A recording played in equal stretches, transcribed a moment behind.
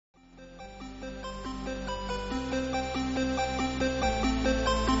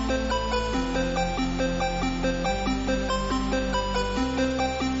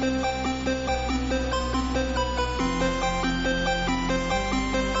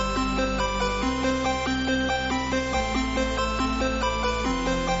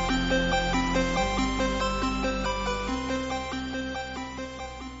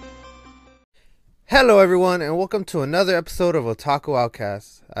Hello, everyone, and welcome to another episode of Otaku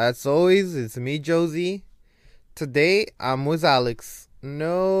Outcast. As always, it's me, Josie. Today, I'm with Alex.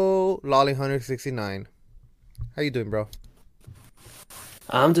 No Lolly Hunter 69. How you doing, bro?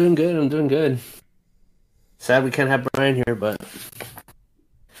 I'm doing good. I'm doing good. Sad we can't have Brian here, but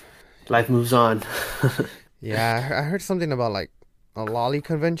life moves on. Yeah, I heard something about like a Lolly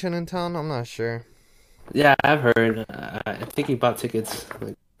convention in town. I'm not sure. Yeah, I've heard. I think he bought tickets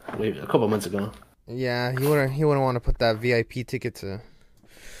like wait a couple months ago. Yeah, he wouldn't want to put that VIP ticket to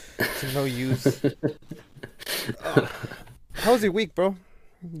no use. Ugh. How was your week, bro?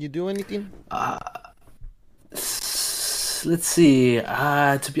 You do anything? Uh, let's see.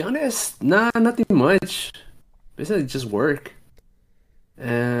 To be honest, nah, nothing much. Basically, just work,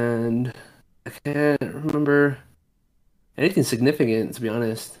 and I can't remember anything significant. To be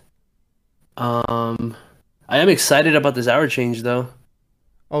honest, um, I am excited about this hour change though.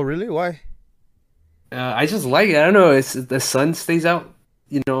 Oh, really? Why? I just like it. I don't know. It's the sun stays out,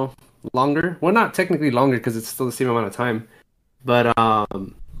 longer. Well, not technically longer because it's still the same amount of time, but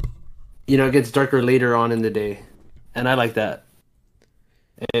it gets darker later on in the day, and I like that.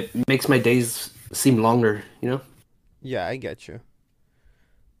 It makes my days seem longer. Yeah, I get you.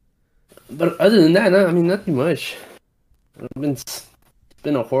 But other than that, no, I mean, nothing much. It's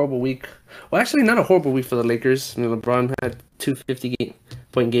been a horrible week. Well, actually, not a horrible week for the Lakers. I mean, LeBron had two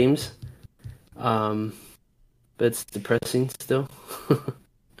 50-point games. Um, but it's depressing still.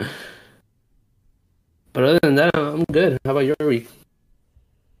 But other than that, I'm good. How about your week?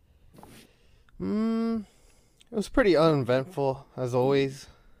 Mm, it was pretty uneventful as always.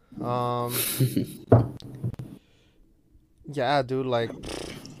 Um, yeah, dude, like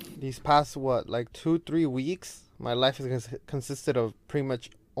these past like 2, 3 weeks, my life has consisted of pretty much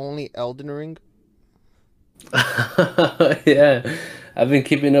only Elden Ring. Yeah, I've been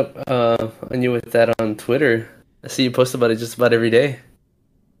keeping up on you with that on Twitter. I see you post about it just about every day.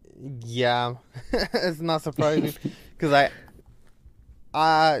 Yeah, it's not surprising because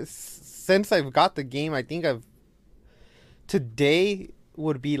since I've got the game, I think I've today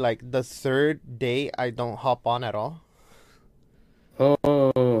would be like the third day I don't hop on at all.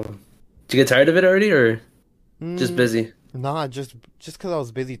 Oh, did you get tired of it already, or just Mm, busy? nah, just because I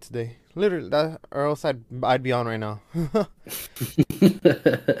was busy today. Literally, that or else I'd be on right now.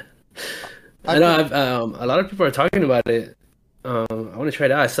 I I've know been. a lot of people are talking about it. I want to try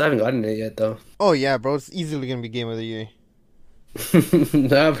it out. I still haven't gotten it yet though. Oh yeah, bro, it's easily gonna be game of the year.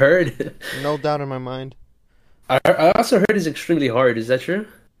 I've heard. No doubt in my mind. I also heard it's extremely hard. Is that true?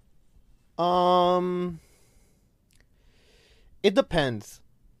 Um, it depends.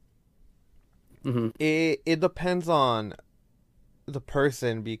 Hmm. It depends on the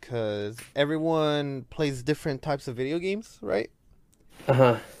person because everyone plays different types of video games, right?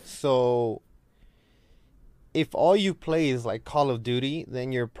 Uh-huh. So if all you play is like Call of Duty,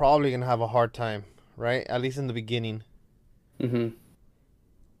 then you're probably gonna have a hard time, right? At least in the beginning. Hmm.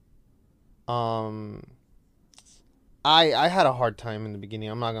 Um, I had a hard time in the beginning.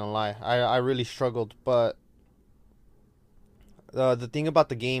 I'm not gonna lie. I really struggled, but the thing about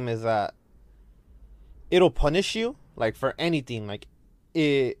the game is that it'll punish you like for anything. Like,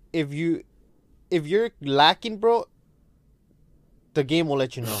 if you're lacking, bro, the game will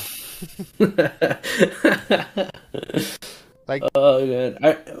let you know. Like, Oh man,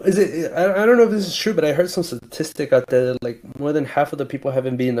 I don't know if this is true, but I heard some statistic out there that like more than half of the people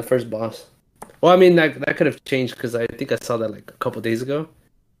haven't beaten the first boss. Well, I mean that could have changed because I think I saw that like a couple days ago.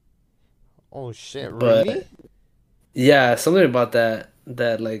 oh shit, But really? yeah, something about that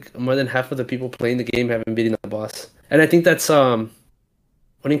like more than half of the people playing the game haven't beaten the boss, and I think that's when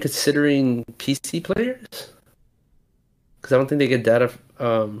considering PC players, because I don't think they get data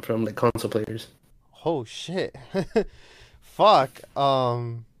from like console players. Oh shit. Fuck.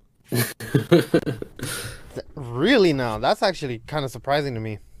 Really now? That's actually kind of surprising to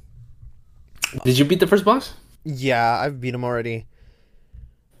me. Did you beat the first boss? Yeah, I've beat him already.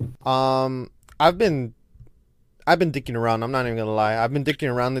 Um, I've been I've been dicking around. I'm not even gonna lie. I've been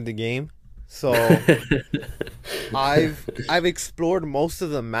dicking around in the game. So I've explored most of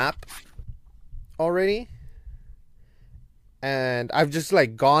the map already, and I've just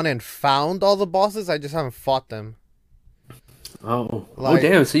like gone and found all the bosses. I just haven't fought them. Oh Like,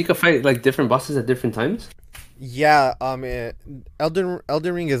 damn! So you can fight like different bosses at different times? yeah, Elden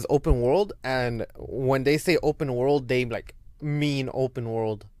Ring is open world, and when they say open world, they like mean open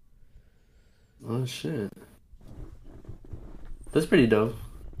world. Oh shit, that's pretty dope.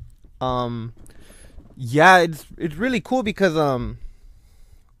 Um, yeah, it's really cool because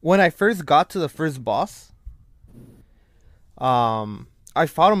when I first got to the first boss, Um, I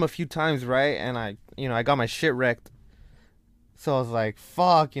fought him a few times, right? And I got my shit wrecked. So I was like,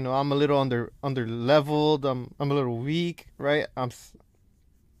 fuck, I'm a little under leveled. I'm a little weak, right? I'm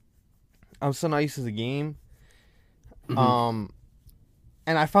so not used to the game. Hmm. Um,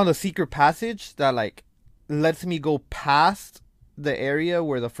 and I found a secret passage that like lets me go past the area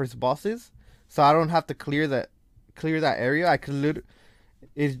where the first boss is, so I don't have to clear that area. I could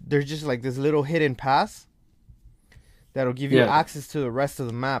there's just like this little hidden pass that'll give you Yeah. access to the rest of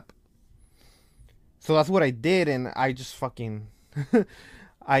the map. So that's what I did, and I just fucking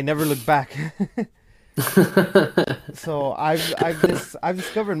I never looked back. So I've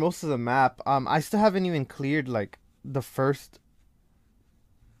discovered most of the map. I still haven't even cleared like the first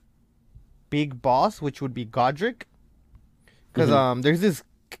big boss, which would be Godric, because Hmm. there's this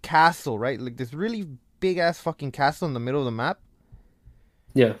castle, right? Like this really big ass fucking castle in the middle of the map,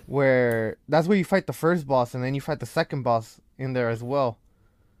 Yeah. where that's where you fight the first boss, and then you fight the second boss in there as well.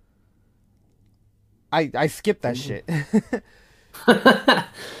 I skipped that shit.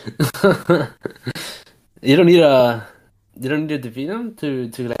 You don't need a you don't need to defeat him to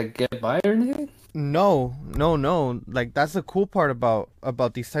like get by or anything. No, no, no. Like that's the cool part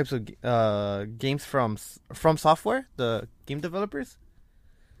about these types of games from software, the game developers.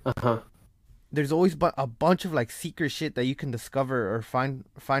 Uh-huh. There's always a bunch of like secret shit that you can discover or find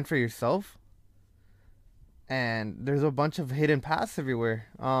for yourself, and there's a bunch of hidden paths everywhere.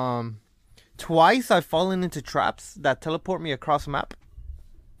 Twice I've fallen into traps that teleport me across map.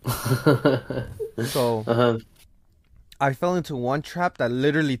 So Uh-huh. I fell into one trap that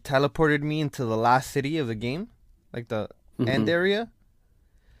literally teleported me into the last city of the game, like the end Hmm. area.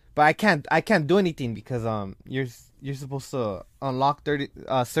 But I can't do anything because you're supposed to unlock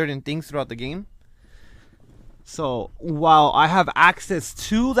certain things throughout the game. So while I have access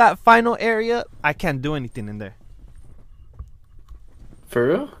to that final area, I can't do anything in there. For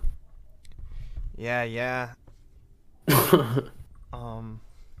real? Yeah, yeah. Um.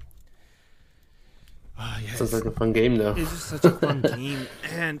 Yeah, Sounds like a fun game though. it's just such a fun game,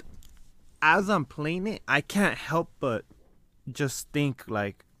 and as I'm playing it, I can't help but just think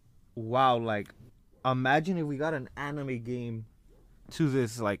like, wow, like imagine if we got an anime game to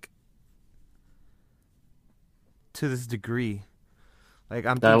this like to this degree. Like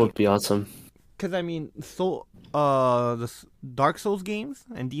I'm That thinking, would be awesome. because I mean, Dark Souls games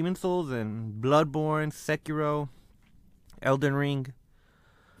and Demon Souls and Bloodborne, Sekiro, Elden Ring,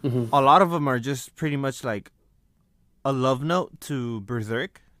 Hmm. a lot of them are just pretty much like a love note to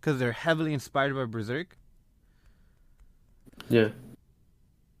Berserk because they're heavily inspired by Berserk. Yeah.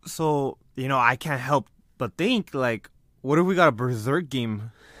 So I can't help but think like, what if we got a Berserk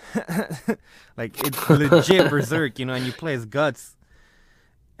game? Like it's legit Berserk, and you play as Guts,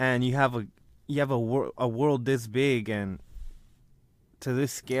 and you have a world this big and to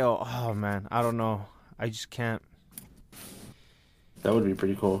this scale. Oh man, I don't know. I just can't. That would be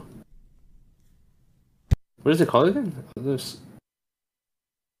pretty cool. What is it called again?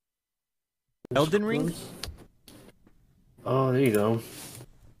 Elden Ring. Scrolls? Oh, there you go.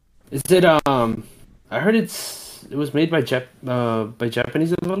 Is it I heard it was made by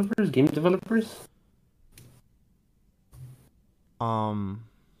Japanese developers, game developers? Um,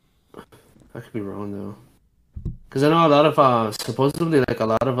 I could be wrong though. Because I know a lot of supposedly like a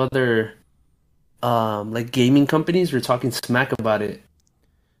lot of other like gaming companies were talking smack about it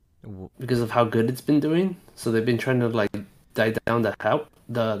because of how good it's been doing. So they've been trying to like die down the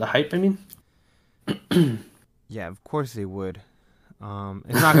hype, I mean. yeah, of course they would.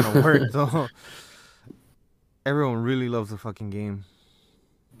 It's not gonna work though. Everyone really loves the fucking game,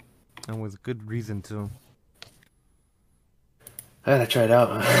 and with good reason too. I gotta try it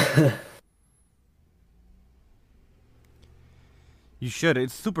out. You should.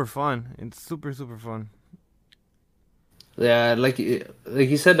 It's super fun. It's super super fun. Yeah, like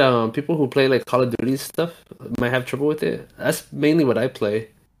you said, people who play like Call of Duty stuff might have trouble with it. That's mainly what I play.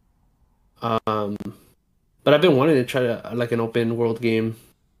 Um, but I've been wanting to try like an open world game.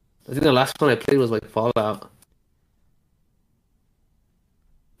 I think the last one I played was like Fallout.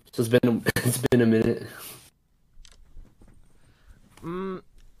 So it's been it's been a minute. Mm,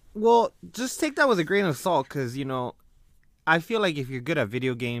 well, just take that with a grain of salt, because I feel like if you're good at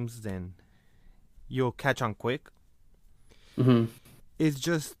video games, then you'll catch on quick. Hmm. It's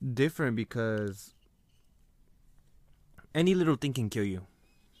just different because any little thing can kill you.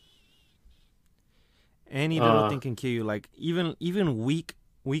 Any little Uh, thing can kill you. Like even weak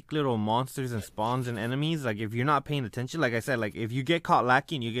little monsters and spawns and enemies. Like if you're not paying attention, like I said, like if you get caught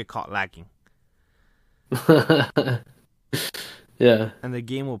lacking, you get caught lacking, yeah. and the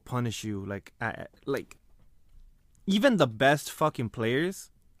game will punish you. Like even the best fucking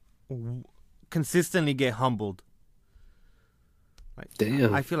players w- consistently get humbled. Like I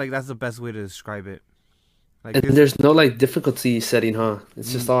Damn. feel like that's the best way to describe it. Like And this. there's no like difficulty setting, huh?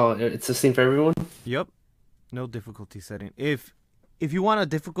 It's just Mm, all it's the same for everyone. yep. No difficulty setting. If you want a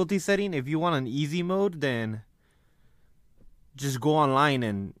difficulty setting, if you want an easy mode, then just go online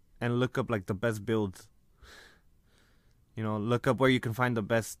and look up like the best builds. Look up where you can find the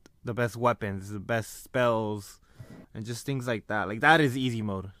best weapons, the best spells, and just things like that. Like that is easy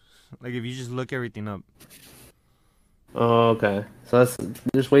mode. Like if you just look everything up. Oh, okay. So that's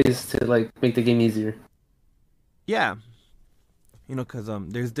there's ways to like make the game easier. Yeah, cause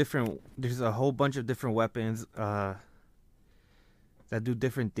there's a whole bunch of different weapons that do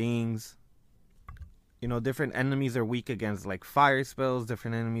different things. Different enemies are weak against like fire spells.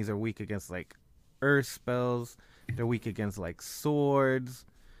 Different enemies are weak against like earth spells. They're weak against like swords.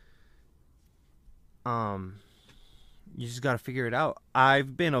 Um, you just gotta figure it out.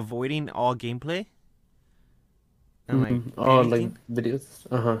 I've been avoiding all gameplay and like Oh, like anything, videos.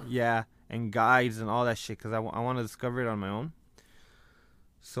 Uh-huh. yeah, and guides and all that shit because I want to discover it on my own.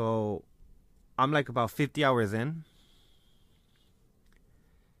 So I'm like about 50 hours in,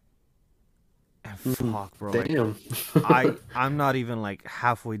 and fuck, bro, like Damn. I'm not even like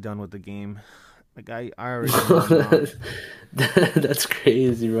halfway done with the game. Like I already know I'm not. That's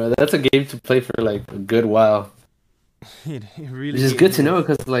crazy, bro. That's a game to play for like a good while. It Which really is good to know is.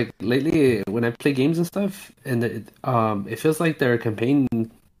 because like lately when I play games and stuff, and it feels like their campaign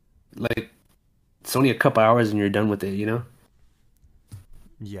like it's only a couple hours and you're done with it, you know?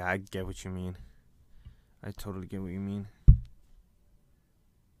 Yeah, I get what you mean. I totally get what you mean.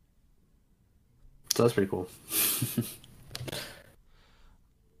 So that's pretty cool.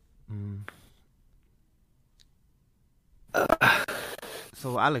 Mm. Uh,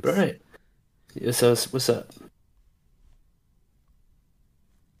 So all Alex, right. Yeah, so what's up?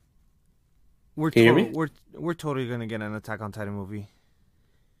 we're Can you hear total me? we're totally gonna get an Attack on Titan movie.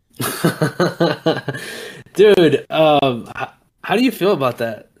 Dude, how do you feel about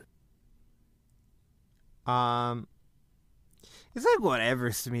that? Um, it's like whatever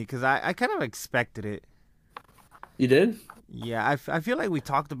to me because I kind of expected it. You did? Yeah, I feel like we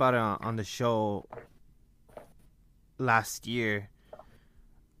talked about it on the show last year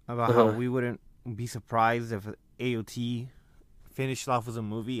about how Uh-huh. we wouldn't be surprised if AOT finished off as a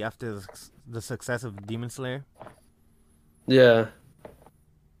movie after the success of Demon Slayer. Yeah.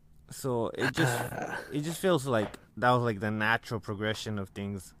 So it just feels like that was like the natural progression of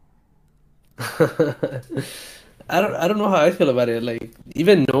things. I don't know how I feel about it. Like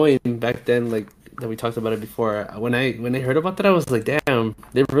even knowing back then, like that we talked about it before. When I heard about that, I was like, damn,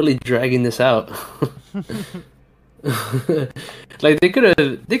 they're really dragging this out. Like they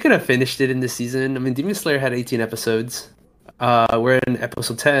could have finished it in this season. I mean, Demon Slayer had 18 episodes. We're in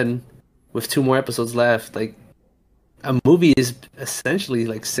episode 10 with two more episodes left. Like a movie is essentially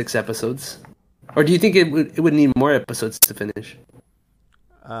like 6 episodes. Or do you think it would need more episodes to finish?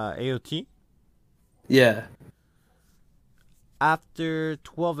 AOT Yeah. after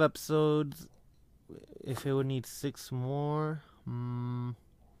 12 episodes, if it would need six more,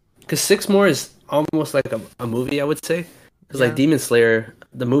 Because six more is almost like a movie, I would say. Because like yeah, Demon Slayer,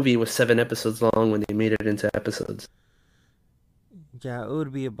 the movie was 7 episodes long when they made it into episodes. yeah, it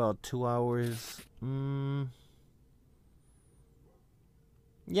would be about 2 hours.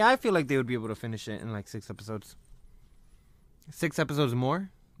 Yeah, I feel like they would be able to finish it in like 6 episodes. 6 episodes more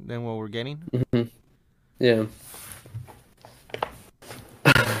than what we're getting. Hmm. Yeah.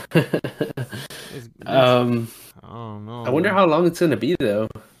 It's um, I don't I know, wonder man. how long it's gonna be though.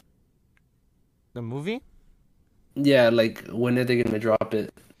 The movie? Yeah, like when are they gonna drop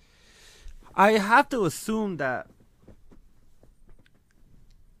it? I have to assume that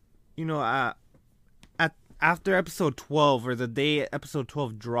you know at after episode 12 or the day episode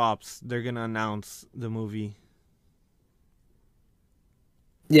 12 drops, they're gonna announce the movie.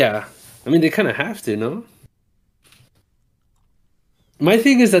 Yeah, I mean they kind of have to, no? My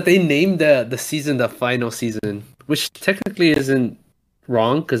thing is that they named the season the final season, which technically isn't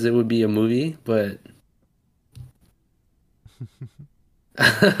wrong because it would be a movie, but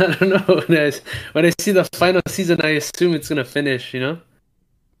I don't know. When I see the final season, I assume it's gonna finish, you know?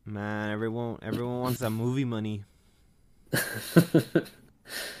 Man, everyone wants that movie money.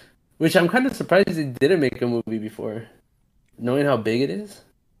 Which I'm kind of surprised they didn't make a movie before, knowing how big it is.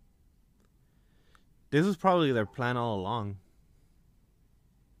 This was probably their plan all along.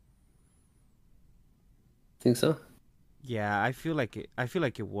 Think so? Yeah, I feel like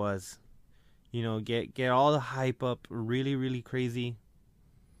it was. Get all the hype up really really crazy.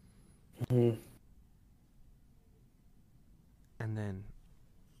 Mhm. and then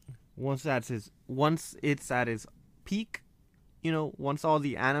once it's at its peak, once all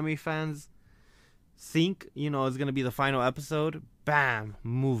the anime fans think, it's gonna be the final episode, bam,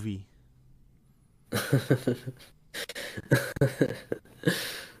 movie.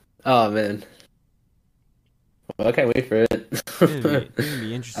 Oh man. Well, I can't wait for it. It's gonna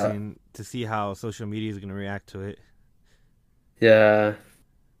be uh, interesting to see how social media is gonna react to it. yeah.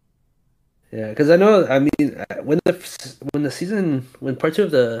 Yeah, because I know, I mean, when part two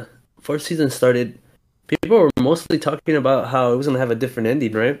of the fourth season started, people were mostly talking about how it was gonna have a different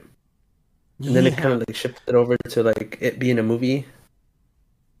ending, right? And then it kind Yeah, of like shifted over to like it being a movie,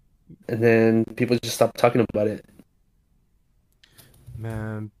 and then people just stopped talking about it.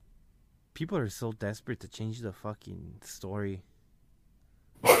 man, people are so desperate to change the fucking story.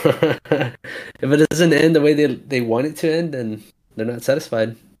 If it doesn't end the way they want it to end, then they're not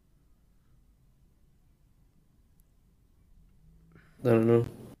satisfied. I don't know.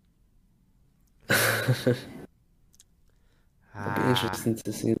 That'd be Ah, interesting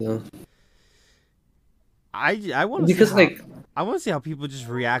to see though, I want to see because how like, people just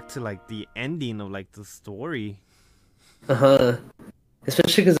react to like the ending of like the story. uh-huh,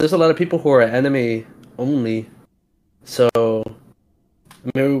 especially because there's a lot of people who are anime only. So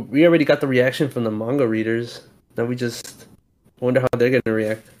I mean, we already got the reaction from the manga readers. Now we just wonder how they're gonna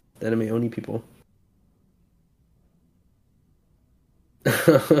react. The anime only people.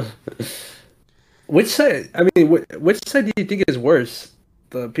 Which side? I mean, which side do you think is worse?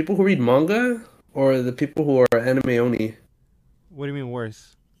 The people who read manga or the people who are anime only? What do you mean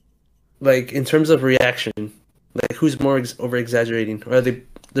worse? Like in terms of reaction, like who's more over exaggerating, or are they?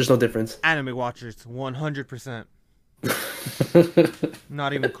 There's no difference. Anime watchers, 100%.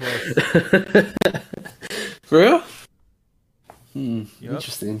 Not even close. For real? Yep.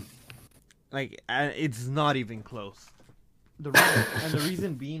 Interesting. Like it's not even close. The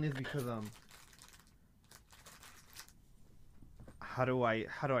reason being is because how do I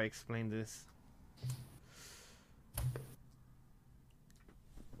explain this?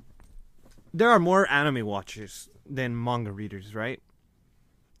 There are more anime watchers than manga readers, right?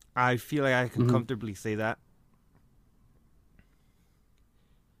 I feel like I can Hmm. comfortably say that.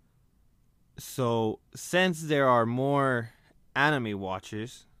 So, since there are more anime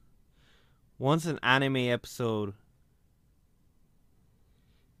watchers, once an anime episode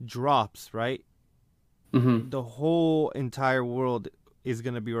drops, right? Hmm. The whole entire world is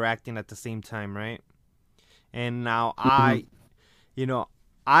going to be reacting at the same time, right? And now Hmm. you know,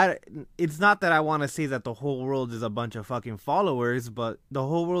 I it's not that I want to say that the whole world is a bunch of fucking followers, but the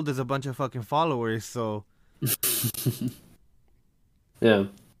whole world is a bunch of fucking followers, so, Yeah.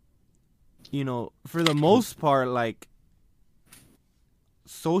 for the most part, like,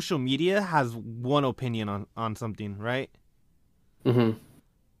 social media has one opinion on something, right? Hmm.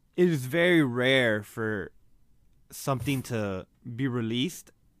 It is very rare for something to be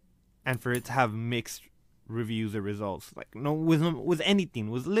released and for it to have mixed reviews or results. Like, no, with anything,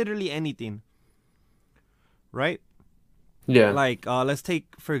 with literally anything, right? Yeah. Like, let's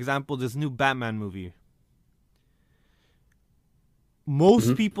take for example this new Batman movie. Most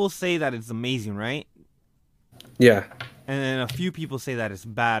Hmm. people say that it's amazing, right? Yeah. And then a few people say that it's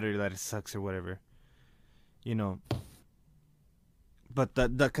bad or that it sucks or whatever. You know, but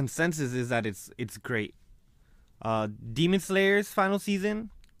the consensus is that it's great. Demon Slayer's final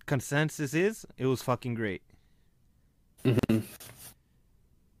season, consensus is it was fucking great. Hmm.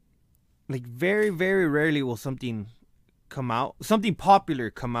 Like, very very rarely will something popular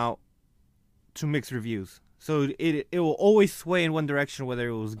come out to mixed reviews. So it will always sway in one direction, whether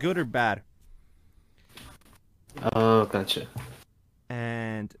it was good or bad. Oh, gotcha.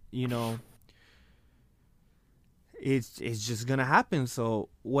 And it's just gonna happen. So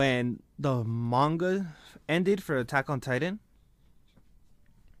when the manga ended for Attack on Titan,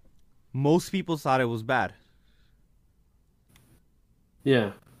 most people thought it was bad.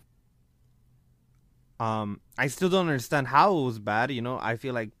 Yeah. I still don't understand how it was bad. I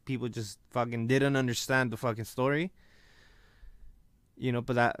feel like people just fucking didn't understand the fucking story.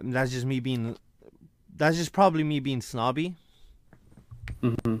 But that's just probably me being snobby.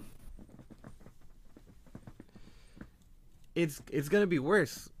 Hmm. It's gonna be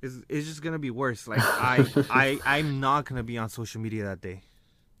worse. It's just gonna be worse. Like, I'm not gonna be on social media that day.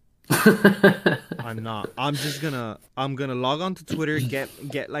 I'm not. I'm gonna log on to Twitter, get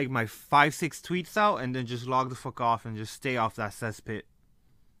like my 5-6 tweets out, and then just log the fuck off and just stay off that cesspit.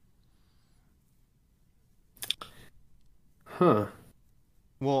 Huh.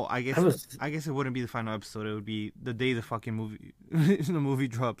 Well, I I guess was. I guess it wouldn't be the final episode. It would be the day the fucking movie the movie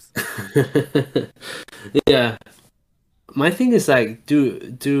drops. Yeah. My thing is like,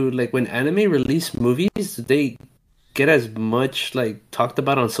 do like when anime release movies, do they get as much like talked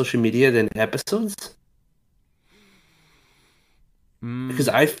about on social media than episodes? Because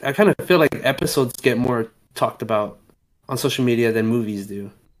Mm, I kind of feel like episodes get more talked about on social media than movies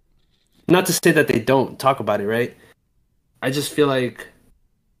do. Not to say that they don't talk about it, right? I just feel like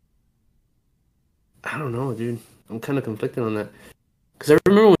I don't know, dude. I'm kind of conflicted on that. Because I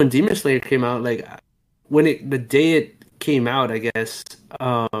remember when Demon Slayer came out, like when it the day it came out, I guess,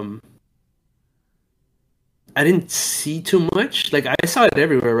 I didn't see too much. Like I saw it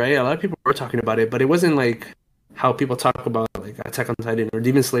everywhere, right? A lot of people were talking about it, but it wasn't like how people talk about like Attack on Titan or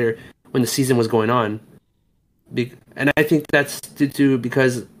Demon Slayer when the season was going on. And I think that's due to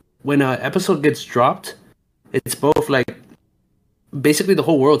because when an episode gets dropped, it's both like basically the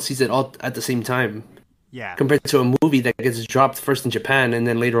whole world sees it all at the same time yeah, compared to a movie that gets dropped first in Japan and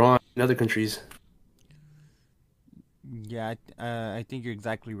then later on in other countries. yeah. I think you're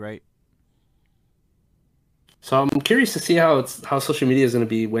exactly right. So I'm curious to see how social media is going to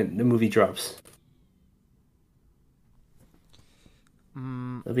be when the movie drops.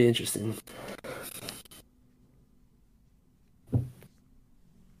 Mm, That'll be interesting.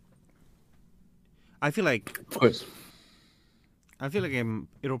 I feel like Of course.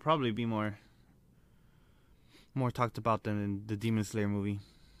 it'll probably be more talked about than in the Demon Slayer movie.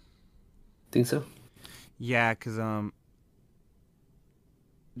 Think so? Yeah, cause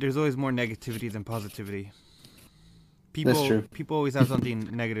there's always more negativity than positivity. That's People true. people always have something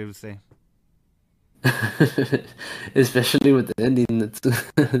negative to say. Especially with the ending that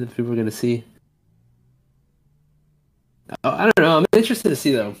people are going to see. I don't know. I'm interested to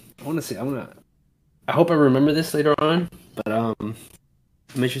see though. I want to see. I hope I remember this later on, but I'm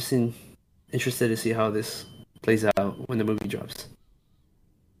interested to see how this plays out when the movie drops.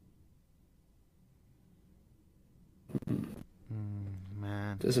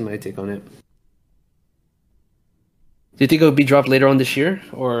 Man, This is my take on it. Do you think it'll be dropped later on this year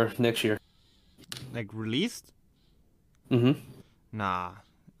or next year? like released? Mm-hmm. Nah,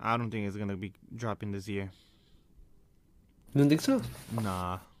 I don't think it's gonna be dropping this year. You don't think so?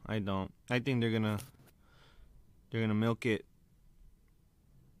 Nah, I don't. I think they're gonna milk it.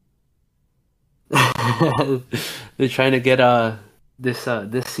 They're trying to get this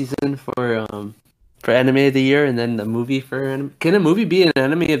season for anime of the year and then the movie for anime. Can a movie be an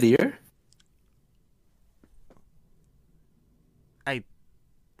anime of the year? I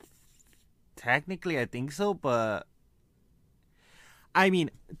technically I think so, but I mean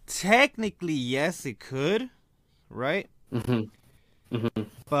technically yes, it could, right? Mm-hmm. Mm-hmm.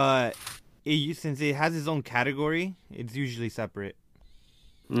 But since it has its own category, it's usually separate.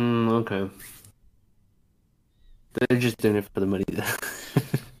 Okay. They're just doing it for the money.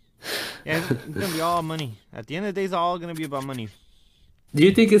 Yeah, it's gonna be all money. At the end of the day, it's all gonna be about money. Do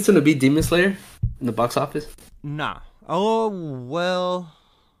you think it's gonna be Demon Slayer in the box office? Nah. Oh well.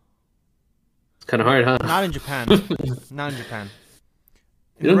 It's kind of hard, huh? Not in Japan. Not in Japan.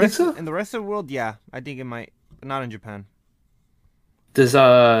 You don't think so? In the rest of the world, yeah, I think it might, but not in Japan. Does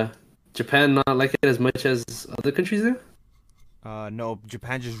Japan not like it as much as other countries do? No,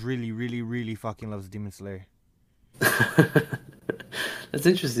 Japan just really, really, really fucking loves Demon Slayer. That's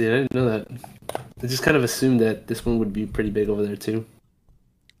interesting. I didn't know that. I just kind of assumed that this one would be pretty big over there too.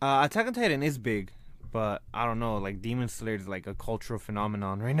 Attack on Titan is big, but I don't know. Like Demon Slayer is like a cultural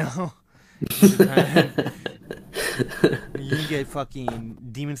phenomenon right now. In Japan. You can get fucking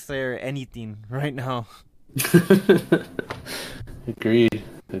Demon Slayer anything right now. Agreed.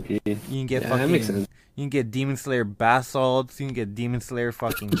 Agreed. You can get Yeah, that makes sense. You can get Demon Slayer basalts. You can get Demon Slayer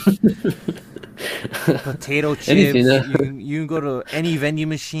fucking potato chips. Anything, You can go to any vending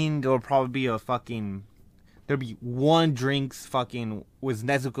machine. There'll probably be there'll be one drinks fucking with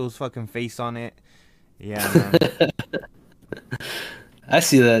Nezuko's fucking face on it. Yeah, man. I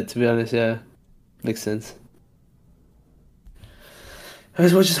see that, to be honest. Yeah, makes sense. I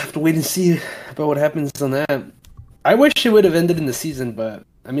guess we'll just have to wait and see about what happens on that. I wish it would have ended in the season, but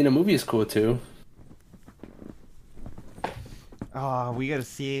I mean, a movie is cool too. Oh, we gotta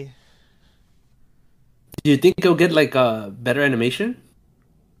see. Do you think it'll get like a better animation?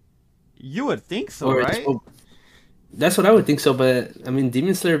 You would think so, Or right? that's what I would think so. But I mean,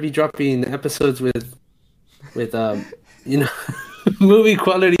 Demon Slayer be dropping episodes with you know movie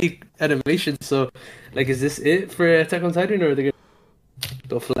quality animation. So like, is this it for Attack on Titan, or are they gonna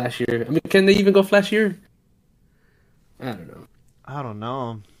go flashier? I mean, can they even go flashier? I don't know. I don't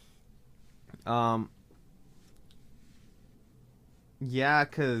know. Um. Yeah,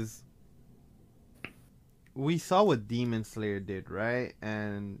 cause we saw what Demon Slayer did, right?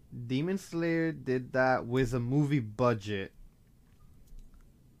 And Demon Slayer did that with a movie budget,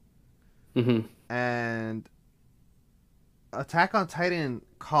 Hmm. and Attack on Titan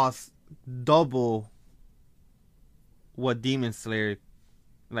cost double what Demon Slayer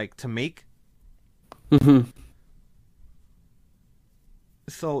like to make. Hmm.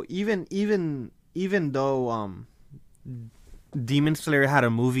 So even though Demon Slayer had a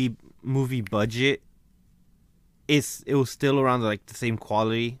movie budget, it was still around like the same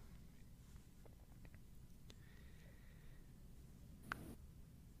quality.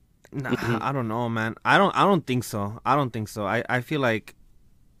 Nah, Hmm. I don't know, man. I don't think so. I don't think so. I feel like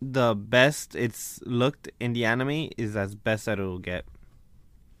the best it's looked in the anime is as best that it'll get.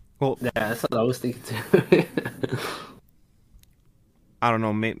 Well, Yeah, that's what I was thinking too. I don't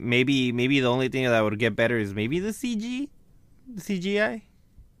know. Maybe the only thing that would get better is maybe the CGI,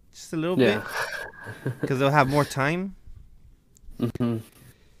 just a little Yeah. bit, because they'll have more time. Hmm.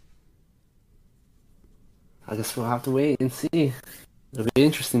 I guess we'll have to wait and see. It'll be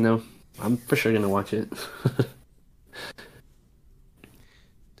interesting though. I'm for sure gonna watch it.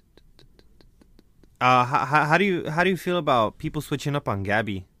 How do you feel about people switching up on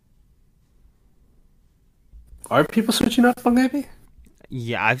Gabby? Are people switching up on Gabby?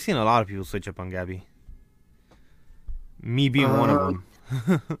 Yeah, I've seen a lot of people switch up on Gabby. Me being one of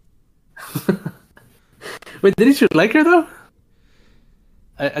Uh, them. Wait, didn't you like her though?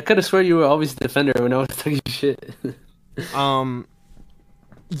 I could have sworn you were always a defender when I was talking shit. um,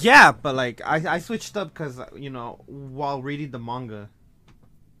 yeah, but like I switched up because while reading the manga,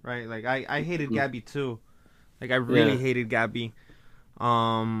 right? Like I hated Gabby too. Like I really Yeah, hated Gabby.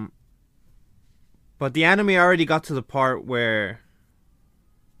 Um, but the anime already got to the part where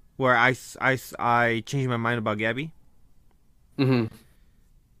I changed my mind about Gabby, hmm,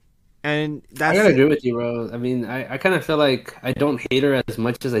 and I that's gotta it. agree with you, bro. I mean, I kind of feel like I don't hate her as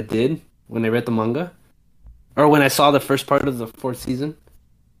much as I did when I read the manga or when I saw the first part of the fourth season.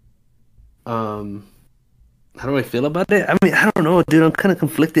 Um, how do I feel about it? I mean, I don't know, dude. I'm kind of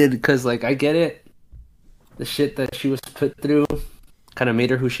conflicted because, like, I get it. The shit that she was put through kind of made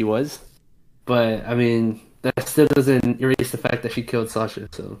her who she was. But, I mean, that still doesn't erase the fact that she killed Sasha,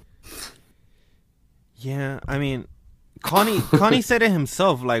 so. Yeah, I mean, Connie said it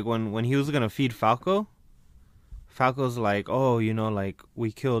himself. Like when he was gonna feed Falco, Falco's like, oh, like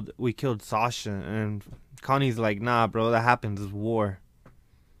we killed Sasha, and Connie's like, nah, bro, that happens. It's war.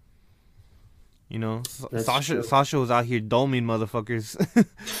 That's Sasha true. Sasha was out here doming motherfuckers,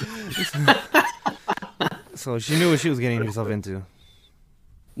 so she knew what she was getting herself into.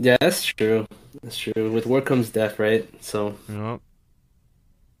 Yeah, that's true. That's true. With war comes death, right? So, You know,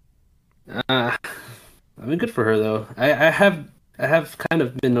 I mean, good for her though. I have kind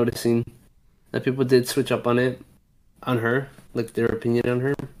of been noticing that people did switch up on it, on her, like their opinion on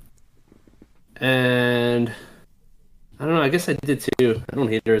her, and I don't know. I guess I did too. I don't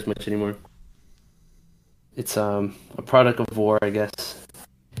hate her as much anymore. It's a product of war, I guess.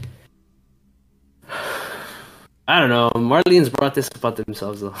 I don't know. Marlene's brought this about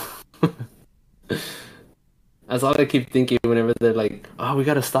themselves though. That's all I keep thinking whenever they're like, "Oh, we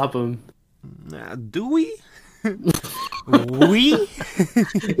gotta stop him." do we? we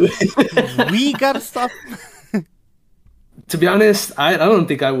we gotta stop. To be honest, I don't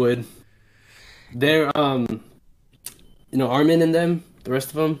think I would. They're Armin and them, the rest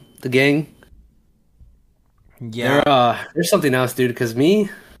of them, the gang. Yeah, They're something else, dude. Because me,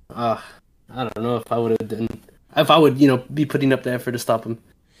 uh, I don't know if I would have done, if I would, be putting up the effort to stop him.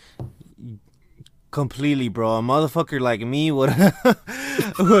 completely, bro. A motherfucker like me would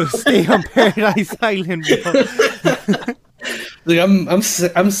would stay on Paradise Island, bro.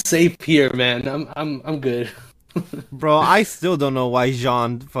 Like I'm safe here, man. I'm good. Bro, I still don't know why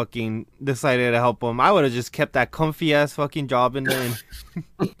Jean fucking decided to help him. I would have just kept that comfy ass fucking job in there.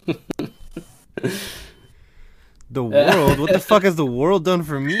 The world? What the fuck has the world done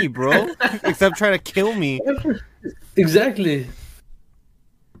for me, bro? Except try to kill me. Exactly.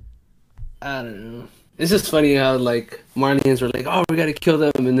 I don't know. It's just funny how like Marnians were like, "Oh, we gotta kill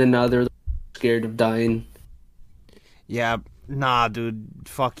them," and then now they're scared of dying. Yeah, nah, dude.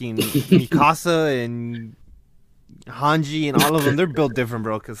 Fucking Mikasa and Hanji and all of them, they're built different,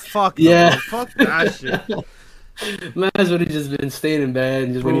 bro. Cause fuck no, bro. Yeah, Fuck that shit. might as well have just been staying in bed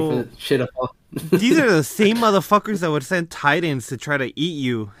and just waiting for Bro, the shit to fall. these are the same motherfuckers that would send Titans to try to eat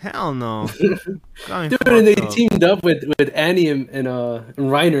you. Hell no. Got me Dude, and they fucked up. teamed up with Annie and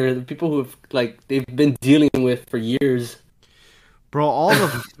Reiner, the people who have like they've been dealing with for years. Bro, all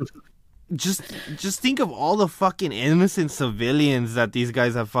the just think of all the fucking innocent civilians that these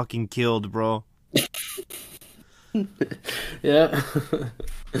guys have fucking killed, bro. Yeah.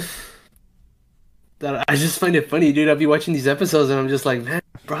 That I just find it funny, dude. I'll be watching these episodes and I'm just like, man,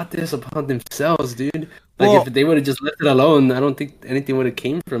 they brought this upon themselves, dude. Like if Well, they would have just left it alone, I don't think anything would have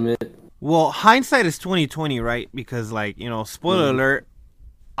came from it. hindsight is 2020, right? Because like, spoiler Mm. alert,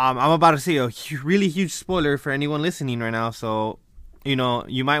 I'm about to say a really huge spoiler for anyone listening right now, so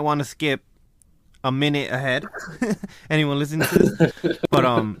you might want to skip a minute ahead. Anyone listening to this, but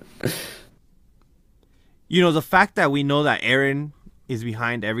the fact that we know that Aaron is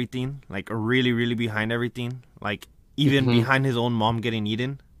behind everything, like really, really behind everything, like even Hmm. behind his own mom getting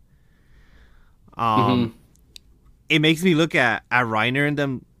eaten. Um, Hmm. it makes me look at Reiner and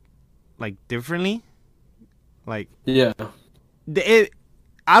them like differently. Like Yeah. it,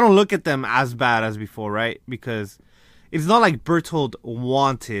 I don't look at them as bad as before, right? Because it's not like Bertold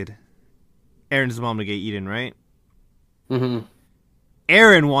wanted Aaron's mom to get eaten, right? Hmm.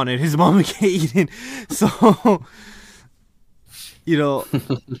 Aaron wanted his mom to get eaten, so you know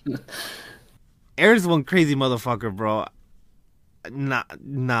Aaron's one crazy motherfucker, bro.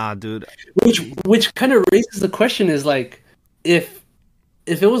 Nah, dude. Which kind of raises the question is like, if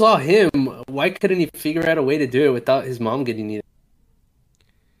if it was all him, why couldn't he figure out a way to do it without his mom getting eaten?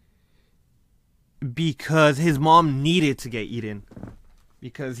 Because his mom needed to get eaten.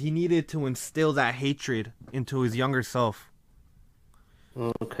 Because he needed to instill that hatred into his younger self.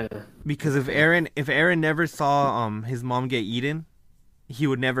 Okay. Because if Aaron never saw his mom get eaten, he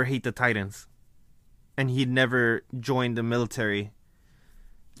would never hate the Titans, and he'd never join the military,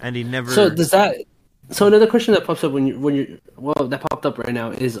 and he So never. does that? So another question that pops up when you well that popped up right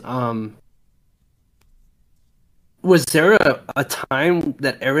now is was there a time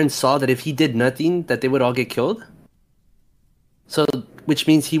that Aaron saw that if he did nothing that they would all get killed? So which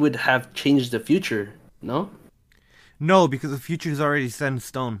means he would have changed the future, no? No, because the future is already set in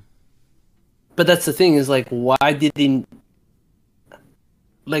stone. But that's the thing is like why did he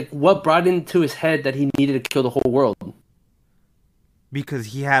like what brought into his head that he needed to kill the whole world? Because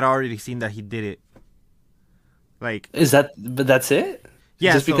he had already seen that he did it. Like, Is that but that's it?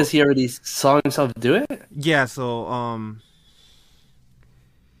 yeah, Just because so he already saw himself do it? yeah, so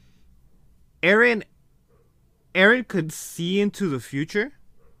Aaron Aaron could see into the future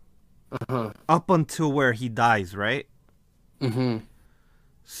Uh-huh. up until where he dies, right? Mm-hmm.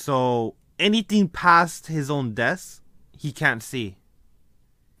 So anything past his own death, he can't see.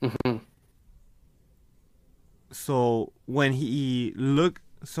 Mm-hmm. So when he looked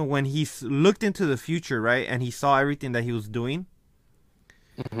into the future, right, and he saw everything that he was doing,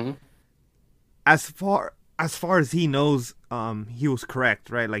 Mm-hmm. as far as he knows, he was correct,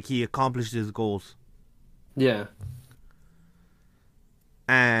 right? Like he accomplished his goals, Yeah.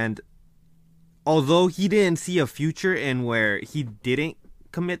 and although he didn't see a future in where he didn't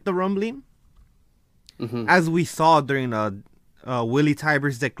commit the rumbling, Mm-hmm. as we saw during Willie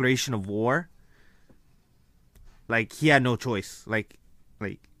Tiber's declaration of war, like he had no choice. Like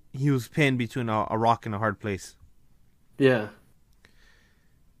he was pinned between a rock and a hard place. Yeah.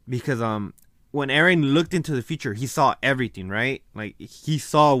 Because when Aaron looked into the future, he saw everything, right? Like he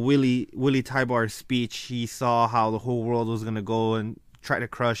saw Willie Tybar's speech. He saw how the whole world was gonna go and try to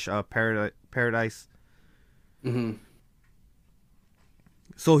crush Paradise. Mm-hmm.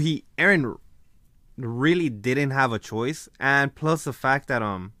 So Aaron really didn't have a choice, and plus the fact that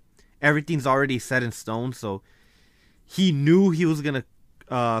everything's already set in stone, so he knew he was gonna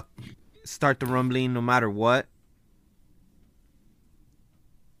uh start the rumbling no matter what.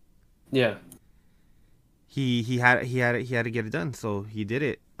 Yeah. He had to get it done, so he did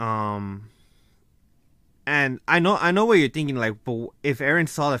it. And I know what you're thinking, like, but if Aaron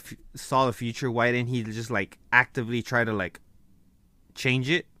saw the future, why didn't he just like actively try to like change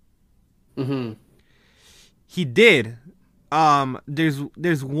it? Mm-hmm. He did.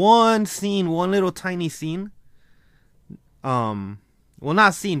 There's one scene, one little tiny scene. Well,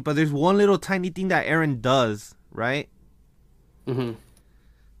 not scene, but there's one little tiny thing that Aaron does, right? Mm-hmm.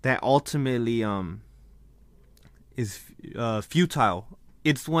 That ultimately is futile.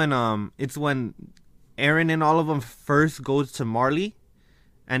 It's when Aaron and all of them first goes to Marley,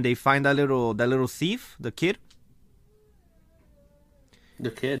 and they find that little thief, the kid.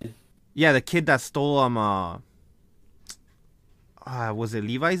 The kid. Yeah, the kid that stole was it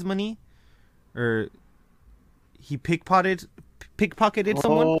Levi's money, or he pickpocketed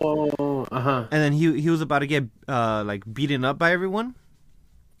someone, Oh, uh-huh. and then he was about to get like beaten up by everyone,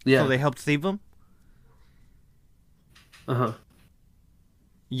 so Yeah. they helped save him. Uh-huh.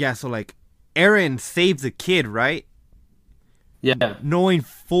 Yeah, so like Aaron saved the kid, right? Yeah. Knowing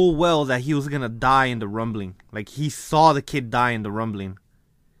full well that he was gonna die in the rumbling. Like he saw the kid die in the rumbling.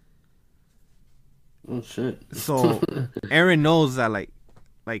 Oh shit. So Aaron knows that like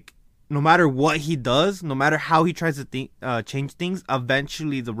no matter what he does, no matter how he tries to change things,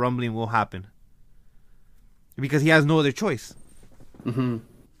 eventually the rumbling will happen because he has no other choice. Mm-hmm.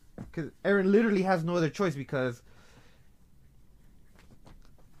 Because Aaron literally has no other choice because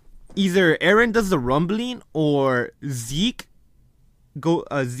either Aaron does the rumbling or Zeke's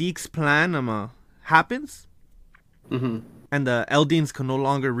plan happens, Mm-hmm. and the Eldians can no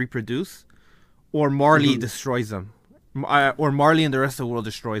longer reproduce, or Marley Mm-hmm. destroys them, or Marley and the rest of the world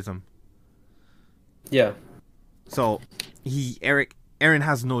destroys them. Yeah. So Aaron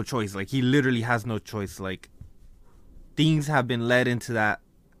has no choice. Like he literally has no choice. Like things have been led into that.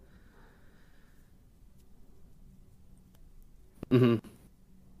 Mm-hmm.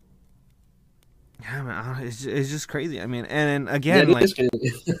 Yeah, man, it's just crazy. I mean, and Yeah, again, it like is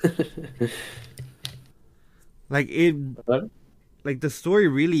crazy. like it, like the story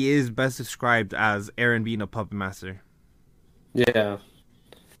really is best described as Aaron being a puppet master. Yeah.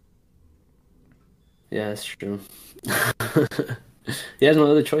 Yeah, that's true. He has no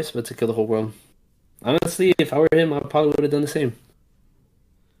other choice but to kill the whole world. Honestly, if I were him, I probably would have done the same.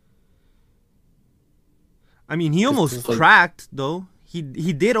 I mean, he Because almost it's like, cracked though. He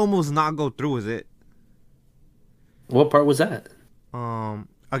did almost not go through with it. what part was that?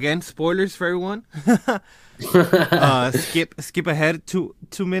 Again, spoilers for everyone. Skip ahead 2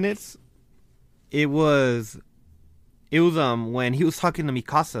 minutes. It was when he was talking to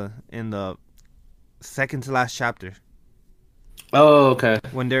Mikasa in the second to last chapter. Oh, okay.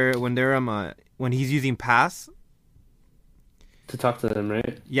 When he's using pass, To talk to them,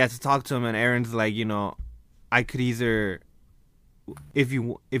 right? yeah, to talk to him, and Aaron's like, I could either, if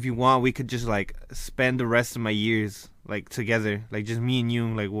you want, we could just like spend the rest of my years like together, like just me and you,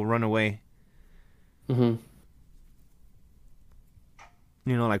 like we'll run away. Mm-hmm.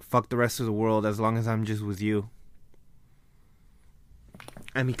 Like fuck the rest of the world as long as I'm just with you.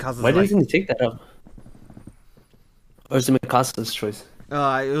 And Mikasa's Why like, doesn't he take that up? Or is it Mikasa's choice?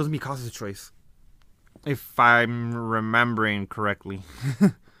 it was Mikasa's choice, if I'm remembering correctly.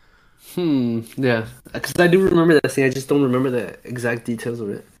 Yeah. Because I do remember that scene. I just don't remember the exact details of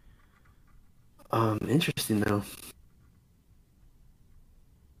it. Interesting though.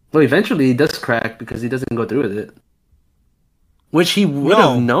 Well, eventually he does crack because he doesn't go through with it. Which he would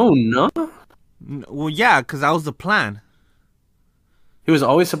have known, no? Well, yeah, because that was the plan. He was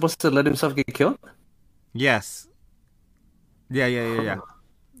always supposed to let himself get killed? Yes. Yeah.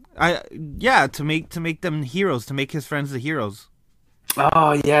 Yeah, to make them heroes, to make his friends the heroes.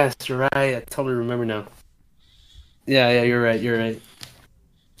 Oh, yes, you're right. I totally remember now. Yeah, you're right.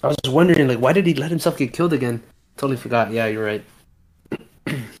 I was just wondering, like, why did he let himself get killed again? Totally forgot. Yeah, you're right.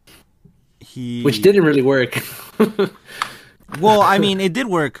 Which didn't really work. Well, I mean, it did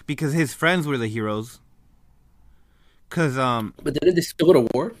work because his friends were the heroes. But didn't they still go to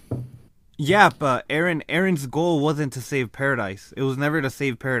war? Yeah, but Aaron's goal wasn't to save paradise. It was never to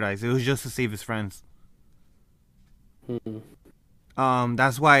save paradise. It was just to save his friends.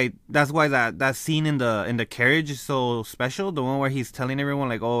 That's why that scene in the carriage is so special. The one where he's telling everyone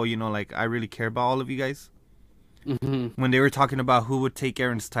like, oh, like I really care about all of you guys. Mm-hmm. When they were talking about who would take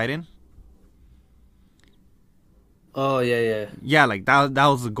Aaron's Titan. Oh, yeah. Yeah, like that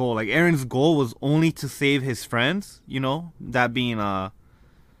was the goal. Like Aaron's goal was only to save his friends, that being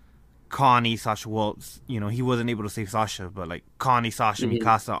Connie, Sasha. Well, he wasn't able to save Sasha, but like Connie, Sasha, Mm-hmm.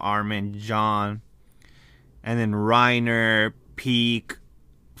 Mikasa, Armin, John, and then Reiner, Peak,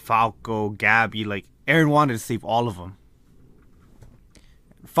 Falco, Gabby. Like Aaron wanted to save all of them.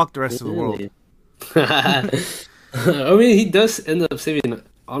 Fuck the rest of the world. I mean, he does end up saving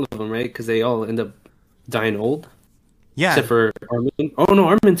all of them, right? Because they all end up dying old. Yeah. Except for Armin. Oh no,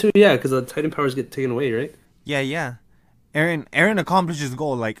 Armin too. Yeah, because the Titan powers get taken away, right? Yeah. Aaron accomplished his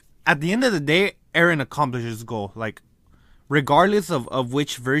goal. Like at the end of the day, Aaron accomplished his goal. Like regardless of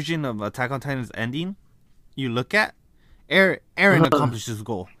which version of Attack on Titan's ending you look at, Aaron accomplished his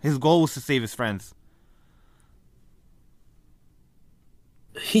goal. His goal was to save his friends.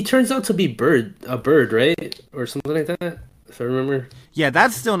 He turns out to be a bird, right, or something like that, if I remember. Yeah,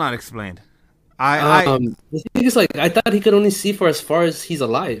 that's still not explained. The thing is, like, I thought he could only see for as far as he's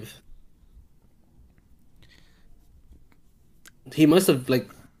alive. He must have, like,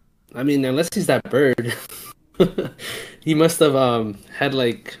 I mean, unless he's that bird, he must have had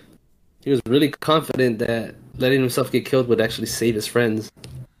like, he was really confident that letting himself get killed would actually save his friends.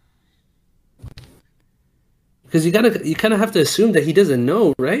 Because you kind of have to assume that he doesn't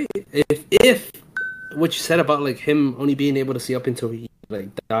know, right? If what you said about like him only being able to see up until he like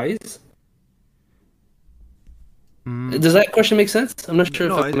dies. Mm, Does that question make sense? I'm not sure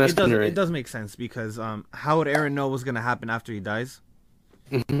if no, I'm it asking does. it It right. does make sense because how would Aaron know what's gonna happen after he dies?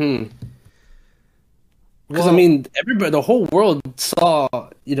 Because I Well, mean, everybody, the whole world saw,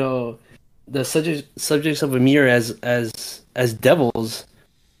 the subjects of Ymir as devils.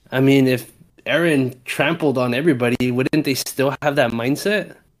 I mean, if Eren trampled on everybody, wouldn't they still have that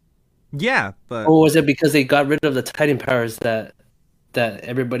mindset? yeah, but Or was it because they got rid of the Titan powers that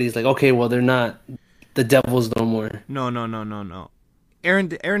everybody's like, okay, well, they're not the devils no more. no, no, no, no, no. Aaron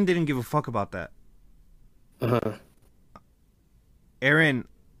didn't give a fuck about that. Uh-huh. Aaron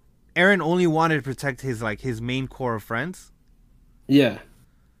Aaron only wanted to protect his main core of friends. Yeah.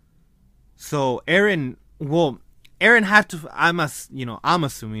 So Aaron had to. I'm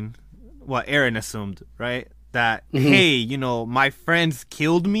assuming what Aaron assumed, right? That Hmm. hey, my friends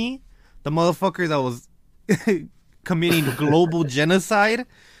killed me, the motherfucker that was committing global genocide.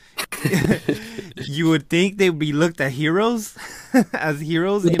 You would think they'd be looked at heroes as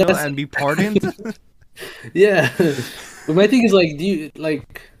heroes, That's, and be pardoned. yeah. But my thing is like, do you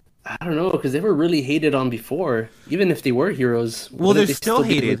like? I don't know, because they were really hated on before. Even if they were heroes, Well, they're wouldn't they still still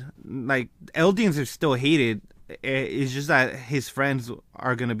be hated. Like Eldians are still hated. It's just that his friends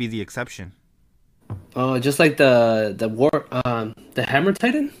are gonna be the exception. just like the Hammer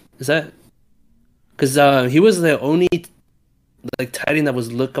Titan? Is that because he was the only like Titan that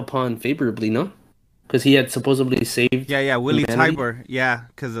was looked upon favorably, no? Because he had supposedly saved Yeah, yeah, Willie humanity. Tybur. Yeah,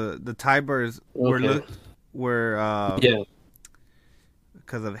 because the Tyburs Okay. were Yeah.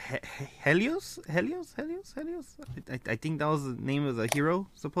 because of Helios. I think that was the name of the hero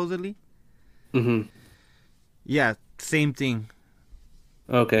supposedly. Hmm. Yeah, same thing.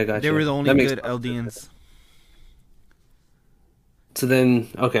 Okay, They were gotcha. the only That makes good a lot of sense. Eldians. So then,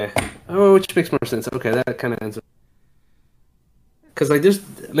 okay. Oh, which makes more sense. Okay, that kind of answers. Because like there's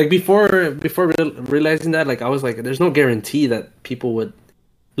like realizing that, like I was like, there's no guarantee that people would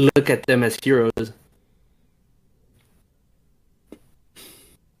look at them as heroes.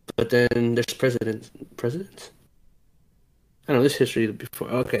 But then there's presidents. I don't know. There's history before.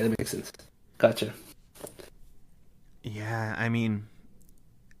 Okay, that makes sense. Gotcha. Yeah, I mean,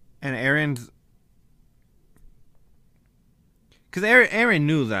 and Aaron's because Aaron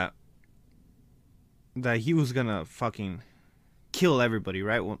knew that he was gonna fucking kill everybody,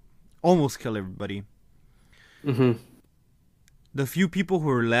 right? Well, almost kill everybody. Hmm. The few people who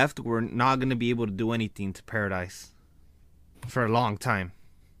were left were not gonna be able to do anything to Paradise for a long time,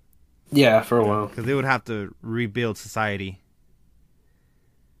 Yeah, for a while. because they would have to rebuild society.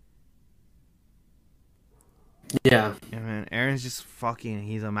 Yeah. And man, Aaron's just fucking.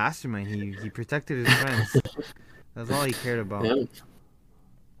 He's a mastermind. He protected his friends. That's all he cared about. Yeah.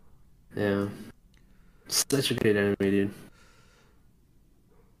 Yeah. Such a great anime, dude.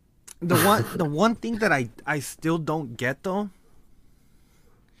 The one thing that I still don't get though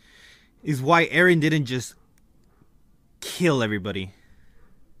is why Aaron didn't just kill everybody. Like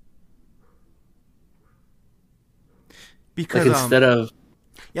Because instead of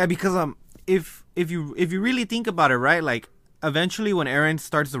yeah, because if you really think about it, right? Like eventually when Aaron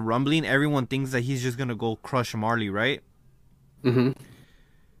starts the rumbling, everyone thinks that he's just gonna go crush Marley, right? hmm.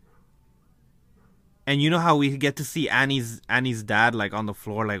 And you know how we get to see Annie's dad like on the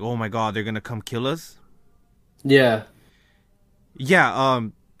floor, like, oh my god, they're gonna come kill us. Yeah. Yeah,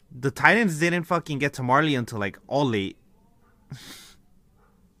 the Titans didn't fucking get to Marley until like all late.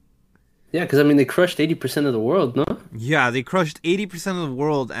 Yeah, because I mean they crushed 80% of the world, no? Yeah, they crushed 80% of the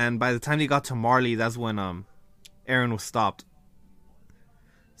world, and by the time they got to Marley, that's when Aaron was stopped.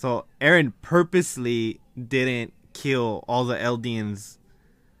 So Aaron purposely didn't kill all the Eldians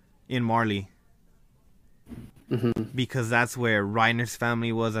in Marley Hmm. because that's where Reiner's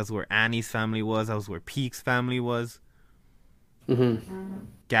family was, that's where Annie's family was, that's where Peak's family was, Hmm.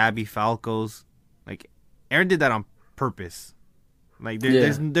 Gabby Falco's. Like Aaron did that on purpose. Like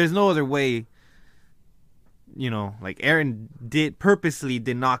Yeah. there's no other way. Like Aaron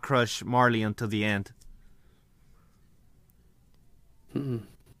did not crush Marley until the end. Hmm.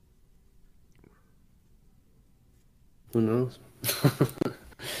 Who knows?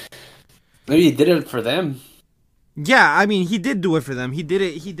 Maybe he did it for them. Yeah, I mean he did do it for them. He did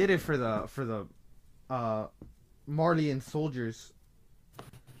it for the uh Marleyan soldiers,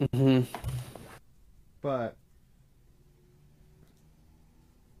 Hmm. but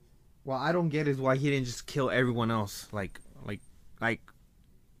what I don't get is why he didn't just kill everyone else. Like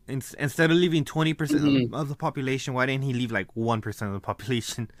instead of leaving 20% Hmm. of the population, why didn't he leave like 1% of the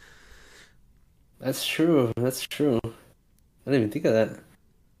population? That's true. That's true. I didn't even think of that.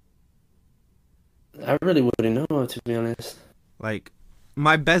 I really wouldn't know, to be honest. Like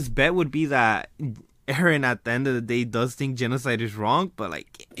my best bet would be that Eren at the end of the day does think genocide is wrong, but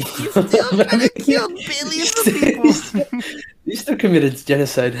like he's still trying to kill billions of people. You still committed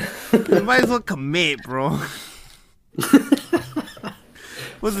genocide. You might as well commit, bro.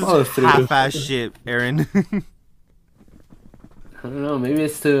 What's Follow this through. half-ass shit, Eren? I don't know. Maybe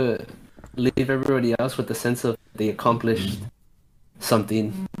it's to leave everybody else with the sense of they accomplished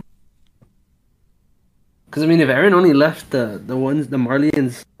something. Because I mean, if Eren only left the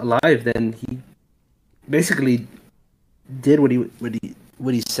Marleyans alive, then he basically did what he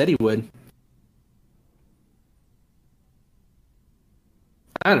said he would.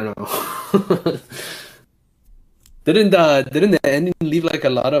 I don't know. Didn't the ending leave like a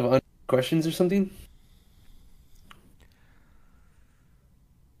lot of questions or something?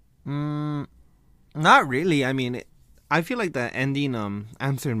 Not really. I mean, I feel like the ending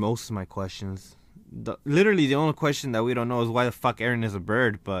answered most of my questions. Literally, the only question that we don't know is why the fuck Eren is a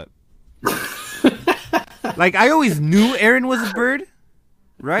bird. But like, I always knew Eren was a bird,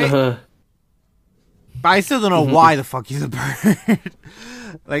 right? Uh-huh. But I still don't know why the fuck he's a bird.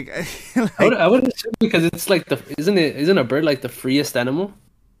 like, I would assume because it's like isn't a bird like the freest animal?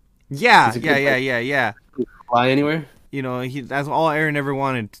 yeah, Is it yeah. Fly anywhere? You know, that's all Eren ever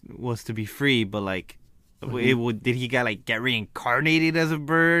wanted was to be free. But like, did he get reincarnated as a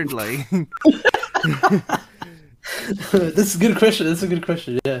bird? Like, That's a good question. That's a good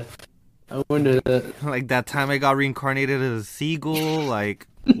question. Yeah, I wonder that. like that time I got reincarnated as a seagull. Like,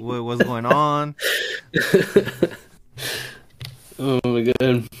 what was going on? Oh my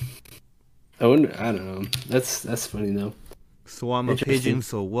god. I wonder. I don't know. That's funny though. So I'm a pigeon.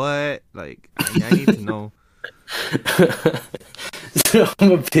 So what? Like, I need to know. So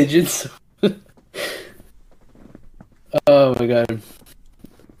I'm a pigeon. So... Oh my god.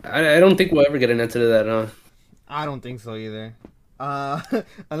 I don't think we'll ever get an answer to that, huh? I don't think so either.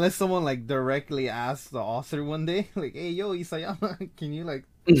 Unless someone like directly asks the author one day, like, "Hey, yo, Isayama, can you like,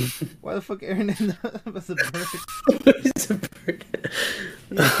 why the fuck Eren ended up as a bird?" He's a bird.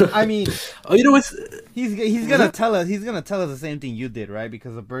 I mean, oh, you know what's? he's gonna tell us. He's gonna tell us the same thing you did, right?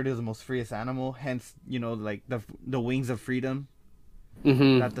 Because a bird is the most freest animal. Hence, you know, like the wings of freedom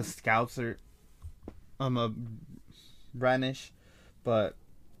that the scouts are brandish. But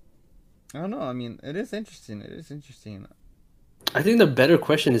I don't know. I mean, it is interesting. It is interesting. I think the better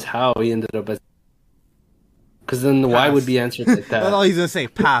question is how he ended up as. Because then the why would be answered like that. That's all he's gonna say.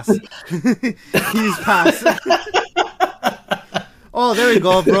 Pass. He's pass. Oh, there we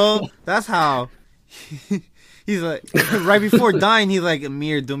go, bro. That's how. He's like, right before dying, he's like,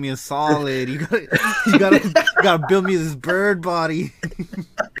 Amir, do me a solid. You gotta build me this bird body.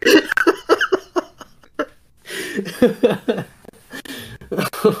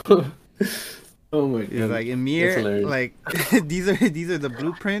 Oh my god! He's like, Amir, like these are the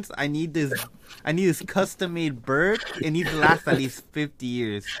blueprints. I need this custom made bird. It needs to last at least 50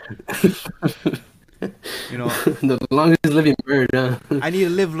 years. You know, the longest living bird. Huh? I need to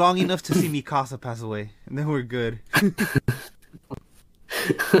live long enough to see Mikasa pass away, and then we're good.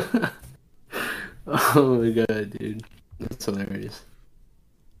 Oh my god, dude, that's hilarious.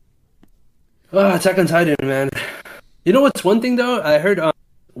 Oh, Attack on Titan, man. You know what's one thing though? I heard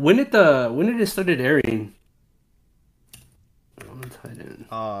when did it started airing? On Titan.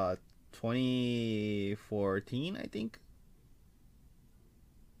 2014, I think.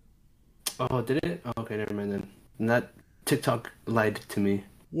 Oh, did it? Oh, okay, never mind then. And that TikTok lied to me.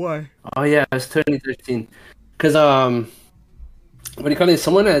 Why? Oh yeah, it's 2013. Cause what do you call it?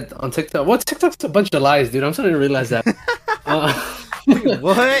 Someone on TikTok. What TikTok's a bunch of lies, dude. I'm starting to realize that.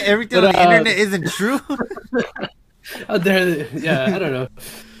 What? Everything on the internet isn't true? Out there, yeah, I don't know.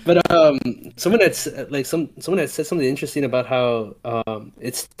 But someone had said something interesting about how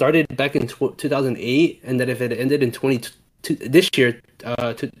it started back in 2008, and that if it ended in this year,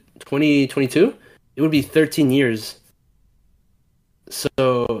 2022, it would be 13 years.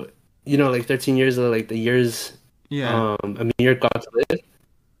 So you know, like 13 years of like the years. Yeah. Amir got to live.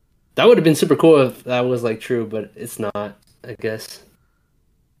 That would have been super cool if that was like true, but it's not, I guess.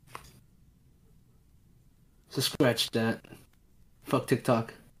 So scratch that. Fuck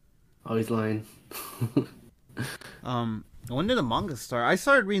TikTok. Always lying. When did the manga start? I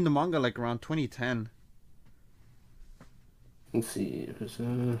started reading the manga like around 2010. Let's see.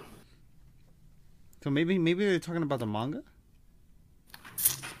 So maybe they're talking about the manga?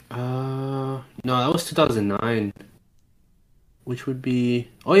 No, that was 2009. Which would be...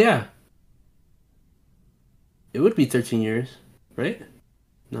 Oh, yeah. It would be 13 years, right?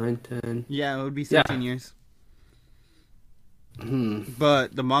 9, 10... Yeah, it would be 13 years.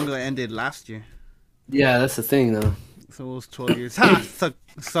 But the manga ended last year. Yeah, that's the thing, though. So it was 12 years. Ha!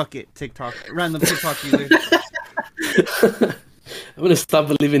 Suck it, TikTok. Random TikTok user. I'm gonna stop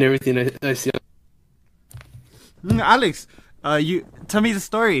believing everything I see. Alex, you tell me the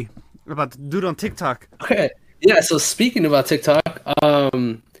story about the dude on TikTok. Okay. Yeah, so speaking about TikTok,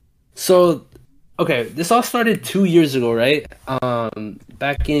 so okay, this all started 2 years ago, right?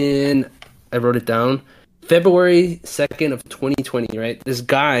 Back in, I wrote it down, February 2nd of 2020, right? This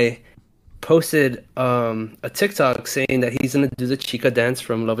guy posted a TikTok saying that he's gonna do the Chica dance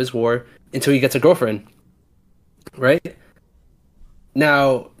from Love is War until he gets a girlfriend, right?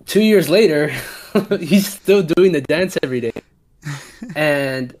 Now, 2 years later, he's still doing the dance every day.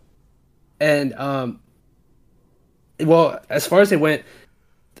 And well, as far as it went,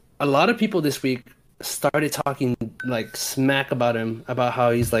 a lot of people this week started talking like smack about him, about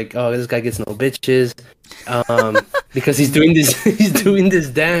how he's like, oh, this guy gets no bitches, because he's doing this, he's doing this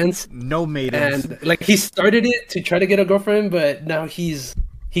dance, No maidens. and like he started it to try to get a girlfriend, but now he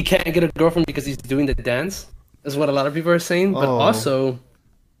can't get a girlfriend because he's doing the dance. Is what a lot of people are saying, but Oh. also,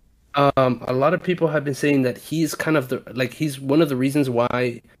 a lot of people have been saying that he's kind of he's one of the reasons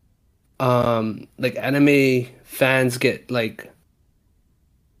why, like anime fans get like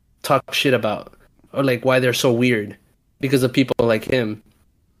talk shit about, or like why they're so weird, because of people like him.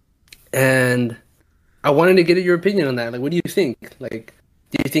 And I wanted to get your opinion on that. Like, what do you think? Like,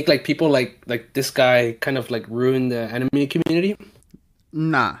 do you think like people like this guy kind of like ruined the anime community?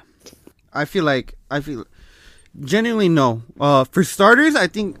 Nah. I feel genuinely no. For starters, I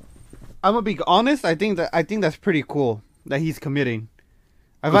think I'm gonna be honest. I think that's pretty cool that he's committing.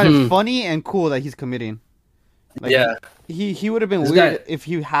 I find it funny and cool that he's committing. Like, Yeah. He would have been This weird guy- if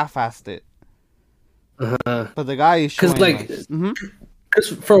he half-assed it. Uh-huh. But the guy is showing. Because because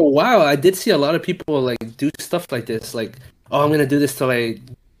for a while I did see a lot of people like do stuff like this, like, oh, I'm gonna do this till I,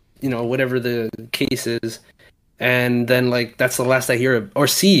 whatever the case is, and then like that's the last I hear of, or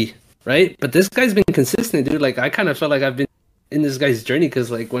see, right? But this guy's been consistent, dude. Like I kind of felt like I've been in this guy's journey,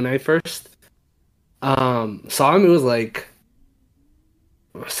 because like when I first saw him, it was like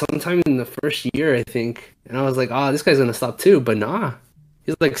sometime in the first year, I think, and I was like, oh, this guy's gonna stop too, but nah,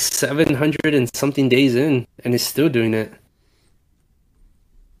 he's like 700 and something days in, and he's still doing it.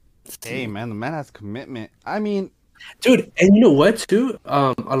 Hey man, the man has commitment. I mean, Dude, and you know what too?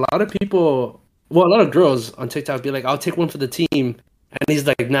 A lot of people, well, a lot of girls on TikTok be like, I'll take one for the team. And he's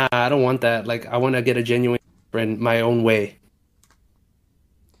like, nah, I don't want that. Like, I want to get a genuine friend my own way.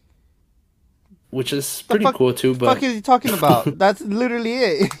 Which is pretty cool too, but fuck is he talking about? That's literally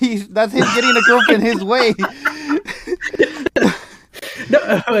it. That's him getting a girlfriend his way.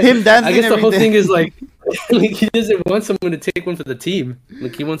 no, Him dancing I guess the every whole day. thing is like, like he doesn't want someone to take one for the team.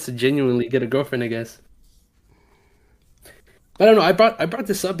 Like he wants to genuinely get a girlfriend, I guess. I don't know. I brought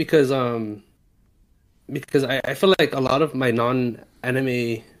this up because I feel like a lot of my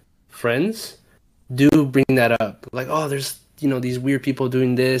non-anime friends do bring that up. Like, oh, there's these weird people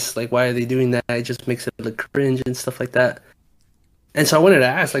doing this. Like, why are they doing that? It just makes it look cringe and stuff like that. And so I wanted to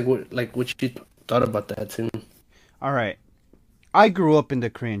ask, what you thought about that too. All right, I grew up in the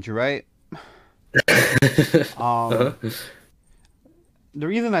cringe, right? Uh-huh. The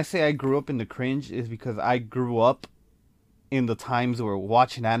reason I say I grew up in the cringe is because I grew up in the times where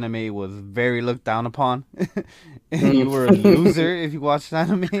watching anime was very looked down upon. And you were a loser if you watched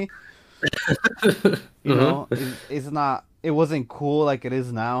anime. You know, it wasn't cool like it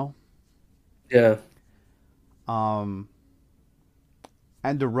is now. Yeah. And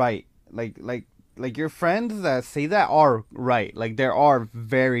they're right. Like your friends that say that are right. Like there are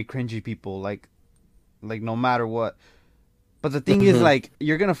very cringy people, like no matter what. But the thing is, like,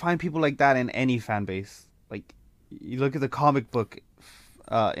 you're gonna find people like that in any fan base. Like, you look at the comic book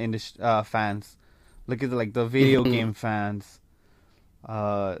fans, look at the video game fans.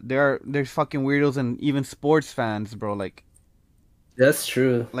 There's fucking weirdos and even sports fans, bro. Like, That's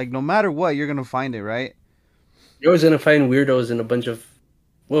true. like no matter what, you're gonna find it, right? You're always gonna find weirdos in a bunch of,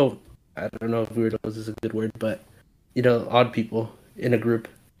 well, I don't know if weirdos is a good word, but odd people in a group.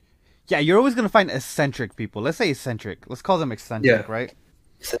 Yeah, you're always gonna find eccentric people. Let's say eccentric. Let's call them eccentric, Yeah. right?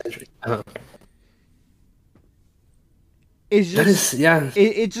 Eccentric. It's That just is, yeah.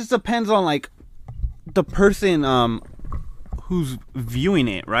 it just depends on like the person who's viewing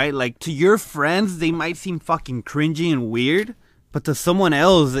it, right? Like to your friends, they might seem fucking cringy and weird, but to someone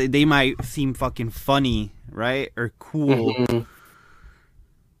else, they might seem fucking funny, right? Or cool.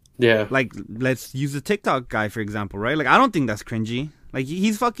 Yeah. Like, let's use the TikTok guy for example, right? Like, I don't think that's cringy. Like,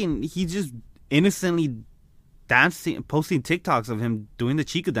 he's just innocently dancing, posting TikToks of him doing the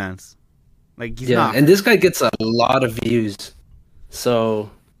Chica dance. Like, he's not. And this guy gets a lot of views. So,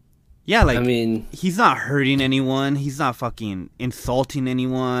 Yeah, I like mean, he's not hurting anyone. He's not fucking insulting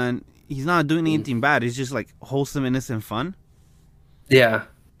anyone. He's not doing anything bad. It's just like wholesome, innocent fun. yeah.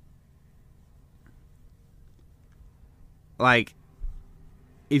 Like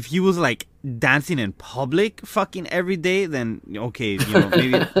if he was like dancing in public fucking every day, then okay,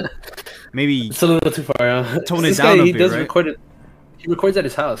 maybe It's a little too far. Huh? tone it This guy, down a he bit, does right? record it. He records at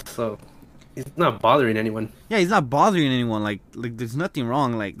his house, so he's not bothering anyone. Yeah, he's not bothering anyone. Like there's nothing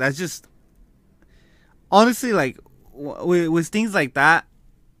wrong. Like that's just honestly like with things like that.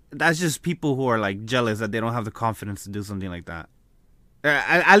 That's just people who are like jealous that they don't have the confidence to do something like that.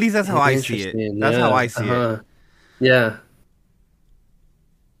 At least that's how I see it. Interesting. That's how Yeah. I see it. Yeah.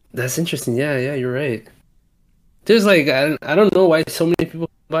 That's interesting. Yeah, yeah, you're right. There's like I don't know why so many people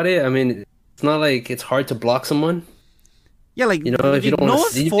about it. I mean, it's not like it's hard to block someone. Yeah, like You know, if you don't no want to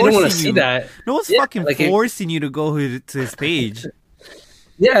one's see, if you don't want to forcing see you. that, No one's yeah, fucking like forcing you to go to his page.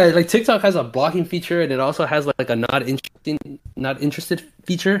 yeah, like TikTok has a blocking feature and it also has like a not interested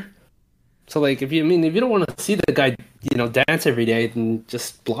feature. So like if you don't want to see the guy, dance every day, then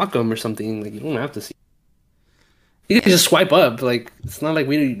just block him or something. Like you don't have to see. You can just swipe up. Like it's not like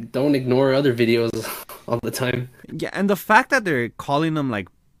we don't ignore other videos all the time. Yeah, and the fact that they're calling them like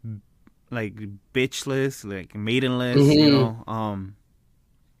bitchless, like maidenless,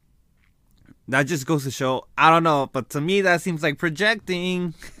 that just goes to show. I don't know, but to me that seems like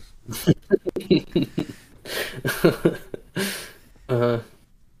projecting. uh-huh.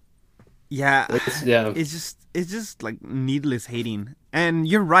 Yeah, Yeah. it's just like needless hating. And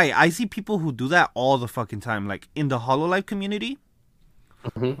you're right. I see people who do that all the fucking time, like in the Hololive community,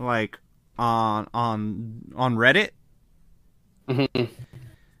 like on Reddit.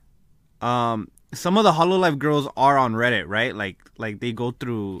 Some of the Hololive girls are on Reddit, right? Like they go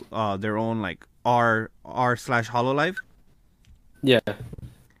through their own like r/Hololive. Yeah.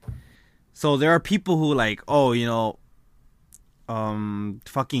 So there are people who like,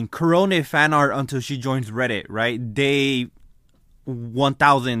 fucking Corona fan art until she joins Reddit, right? Day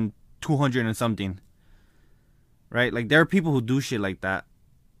 1,200 and something, right? Like there are people who do shit like that.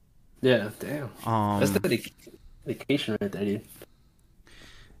 Yeah, damn. That's dedication right there, dude.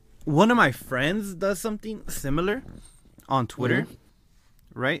 One of my friends does something similar on Twitter,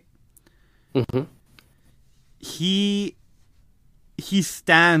 right? He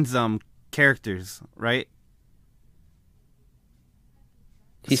stands characters, right?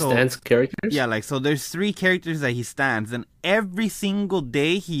 He stands characters? Yeah, like so there's 3 characters that he stands, and every single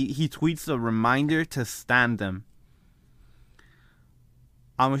day he tweets a reminder to stand them.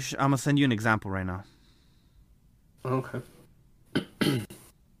 I'm gonna send you an example right now. Okay.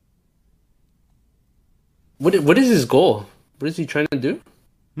 What is his goal? What is he trying to do?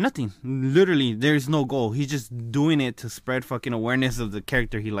 Nothing. Literally, there's no goal. He's just doing it to spread fucking awareness of the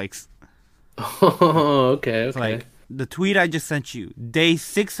character he likes. Oh, okay, okay. Like the tweet I just sent you. Day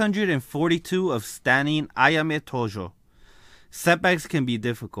 642 of standing Ayame Tojo. Setbacks can be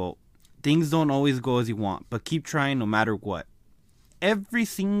difficult. Things don't always go as you want, but keep trying no matter what. Every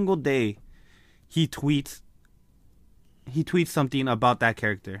single day he tweets something about that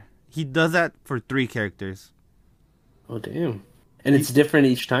character. He does that for 3 characters. Oh, damn. And it's different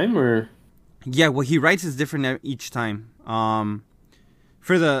each time, or? Yeah, what he writes is different each time.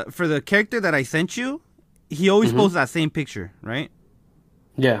 For the character that I sent you, he always posts that same picture, right?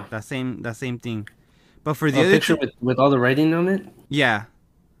 Yeah. That same thing. But for the other picture with all the writing on it? yeah.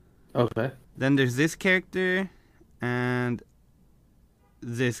 Okay. Then there's this character and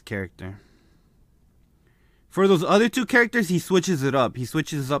this character. For those other 2 characters, he switches it up. He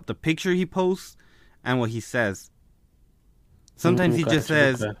switches up the picture he posts and what he says. Sometimes he just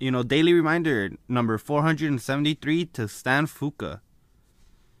says, daily reminder number 473 to Stan Fuka.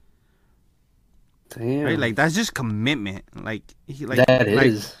 Damn. Right? Like that's just commitment. Like that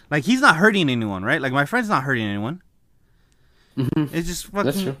is. Like he's not hurting anyone, right? Like my friend's not hurting anyone. It's just fucking.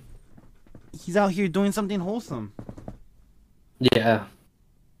 That's true. He's out here doing something wholesome. Yeah.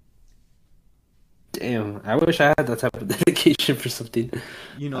 Damn, I wish I had that type of dedication for something.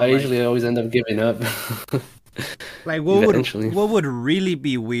 I usually always end up giving up. Like what would really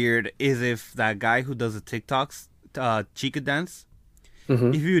be weird is if that guy who does the TikToks, Chica dance,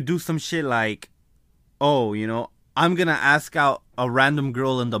 if you would do some shit like, I'm gonna ask out a random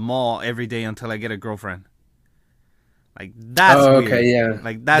girl in the mall every day until I get a girlfriend. Like that's weird. Okay, yeah.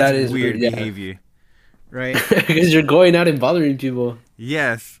 Like that is weird behavior, right? Because you're going out and bothering people.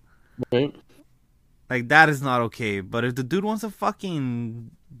 Yes. Right. Like that is not okay. But if the dude wants to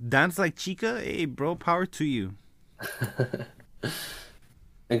fucking dance like Chica, hey bro, power to you.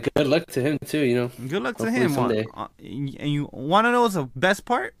 And good luck to him too. Good luck to him. And you want to know what's the best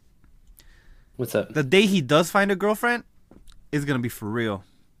part? What's up? The day he does find a girlfriend, it's gonna be for real.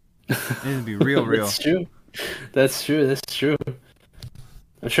 It's gonna be real, real. That's true. That's true. That's true.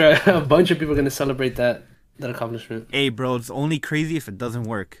 I'm sure a bunch of people are gonna celebrate that accomplishment. Hey, bro, it's only crazy if it doesn't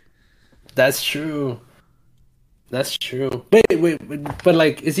work. That's true. That's true. But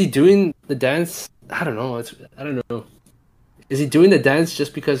like, is he doing the dance? I don't know. I don't know. Is he doing the dance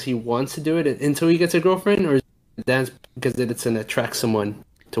just because he wants to do it until he gets a girlfriend, or is it the dance because it's gonna attract someone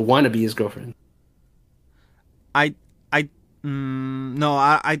to want to be his girlfriend? No,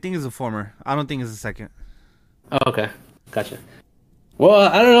 I think it's a former. I don't think it's a second. Oh, okay, gotcha.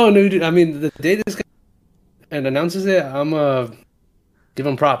 Well, I don't know, dude. I mean, the day this guy and announces it, I'm give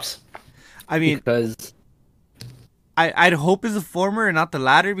him props. I mean, because I'd hope it's a former and not the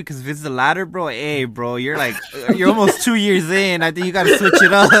latter, because if it's the latter, bro, hey, bro, you're almost 2 years in. I think you gotta switch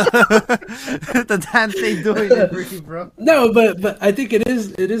it up. The dance ain't doing it for you, bro. No, but I think it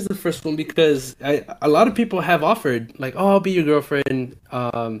is the first one, because a lot of people have offered, like, oh, I'll be your girlfriend,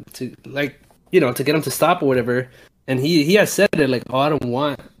 to, like, to get him to stop or whatever, and he has said it, like, oh, I don't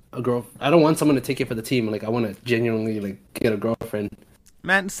want someone to take it for the team, like, I want to genuinely, like, get a girlfriend.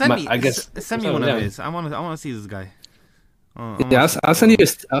 Man, send me one yeah. of his. I want to see this guy. Yeah, I'll send you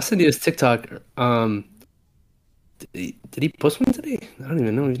his TikTok. Did he post one today? I don't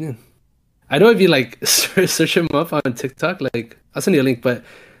even know his name. I know if you like search him up on TikTok, like, I'll send you a link. But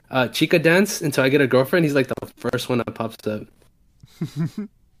Chica Dance Until I Get a Girlfriend, he's like the first one that pops up.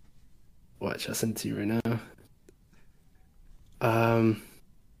 Watch, I'll send it to you right now.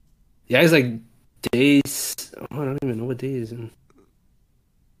 Yeah, he's like days. Oh, I don't even know what day he's in.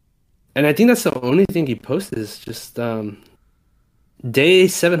 And I think that's the only thing he posted is just day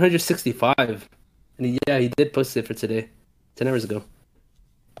 765. And he did post it for today, 10 hours ago.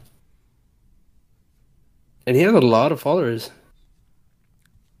 And he has a lot of followers.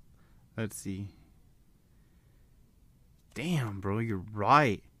 Let's see. Damn, bro, you're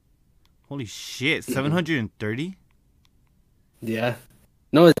right. Holy shit, 730? Yeah.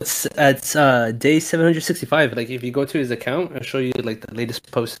 No, it's day 765. Like, if you go to his account, I'll show you like the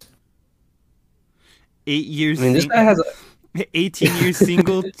latest post. 8 years. I mean, this guy has 18 years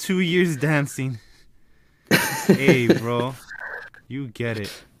single, 2 years dancing. Hey, bro, you get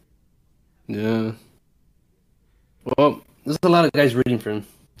it. Yeah. Well, there's a lot of guys rooting for him.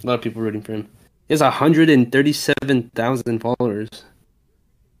 A lot of people rooting for him. He has 137,000 followers.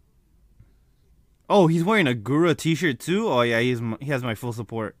 Oh, he's wearing a Gura t-shirt too? Oh, yeah, he has my full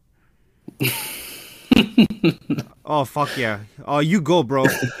support. Oh, fuck yeah. Oh, you go, bro.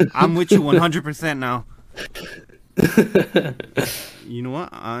 I'm with you 100% now. You know what?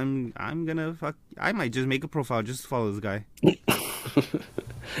 I'm gonna I might just make a profile just to follow this guy.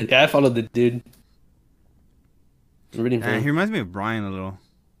 Yeah, I followed the dude. I'm rooting for him. He reminds me of Brian a little.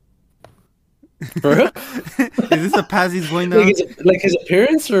 For real? Is this a pass he's going down? Like his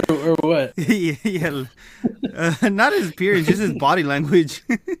appearance or what? Yeah. Not his appearance, just his body language.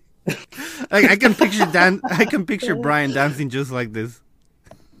 Like, I can picture Brian dancing just like this.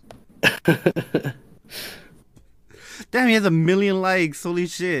 Damn, he has 1 million likes. Holy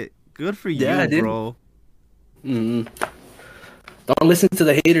shit. Good for you, bro. Mm-hmm. Don't listen to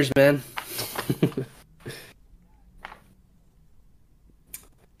the haters, man.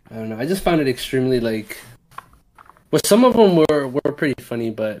 I don't know. I just found it extremely, like... Well, some of them were pretty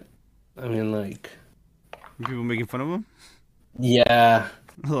funny, but... I mean, like... People making fun of him? Yeah.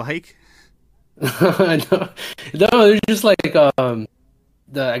 Like? I know. No, they're just like,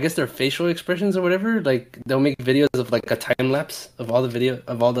 I guess their facial expressions or whatever. Like, they'll make videos of, like, a time lapse of all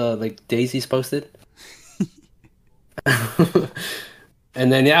the like, days he's posted.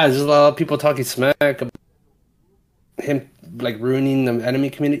 And then, yeah, there's a lot of people talking smack about him, like, ruining the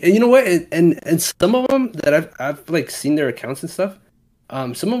anime community. And you know what? And some of them that I've like seen their accounts and stuff.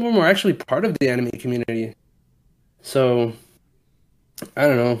 Some of them are actually part of the anime community. So, I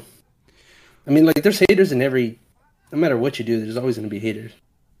don't know. I mean, like, there's haters in no matter what you do, there's always going to be haters.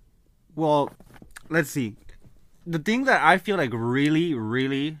 Well, let's see. The thing that I feel like really,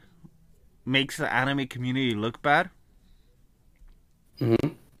 really makes the anime community look bad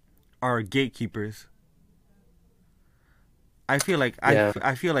are gatekeepers. I feel like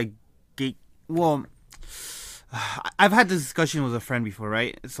well, I've had this discussion with a friend before,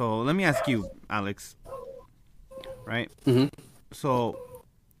 right? So let me ask you, Alex. Right? Mm-hmm. So,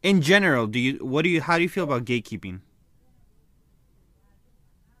 in general, how do you feel about gatekeeping?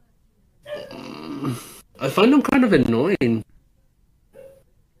 I find them kind of annoying.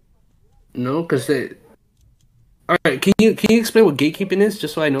 No, because they... Alright, can you explain what gatekeeping is,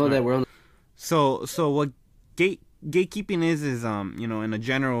 just so I know that we're on... So what gatekeeping is in a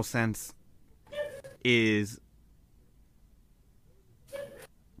general sense, is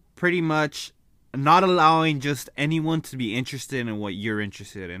pretty much not allowing just anyone to be interested in what you're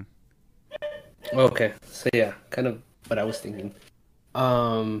interested in. Okay, so yeah, kind of what I was thinking.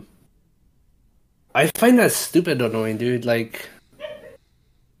 I find that stupid annoying, dude. Like,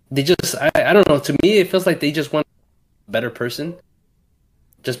 they just, I don't know. To me, it feels like they just want a better person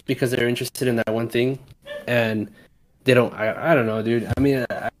just because they're interested in that one thing. And they don't, I don't know, dude. I mean,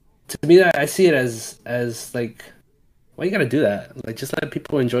 to me, I see it as like, why you gotta do that? Like, just let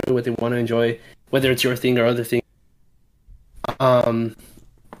people enjoy what they want to enjoy, whether it's your thing or other thing.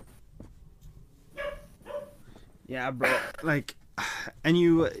 Yeah, bro. Like, and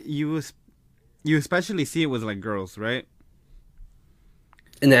you especially see it with like girls, right?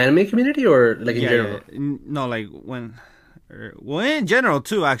 In the anime community or like in general? Yeah. No, like well, in general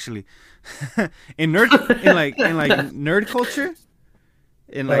too, actually. in nerd, in like nerd culture,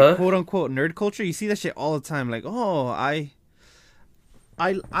 in like quote unquote nerd culture, you see that shit all the time. Like, oh, I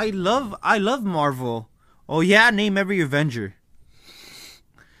love Marvel. Oh yeah, name every Avenger.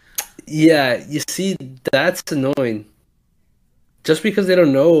 Yeah, you see, that's annoying. Just because they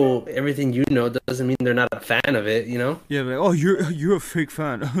don't know everything you know doesn't mean they're not a fan of it, you know? Yeah, like, oh, you're a fake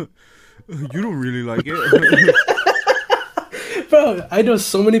fan. You don't really like it. Bro, I know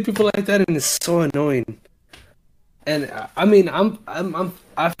so many people like that, and it's so annoying. And I mean,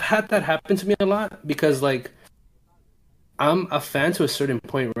 I've had that happen to me a lot because, like, I'm a fan to a certain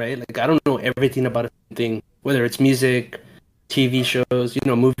point, right? Like, I don't know everything about a thing, whether it's music, TV shows, you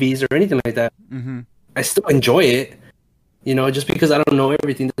know, movies, or anything like that. Mm-hmm. I still enjoy it, you know, just because I don't know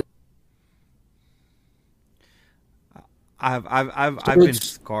everything. I've been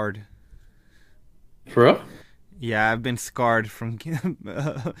scarred. For real? Yeah, I've been scarred from due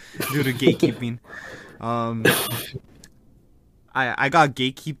to gatekeeping. I got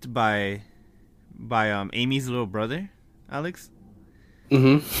gatekeeped by Amy's little brother, Alex.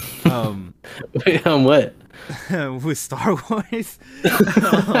 Mm-hmm. Wait, on what? With Star Wars.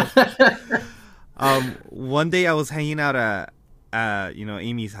 One day I was hanging out at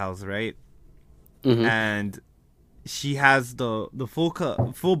Amy's house, right? Mm-hmm. And she has the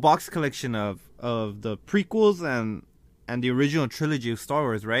full box collection of the prequels and the original trilogy of Star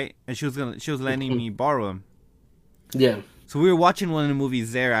Wars, right? And she was letting me borrow them. Yeah. So we were watching one of the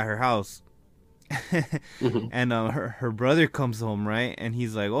movies there at her house. Mm-hmm. And her brother comes home, right? And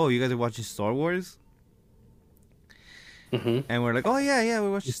he's like, "Oh, you guys are watching Star Wars?" Mm-hmm. And we're like, "Oh yeah,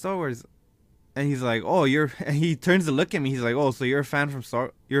 we're watching Star Wars." And he's like, "Oh, you're." And he turns to look at me. He's like, "Oh, so you're a fan of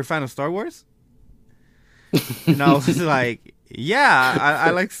Star Wars?" And I was like, "Yeah, I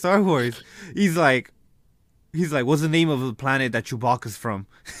like Star Wars." He's like, "What's the name of the planet that Chewbacca's from?"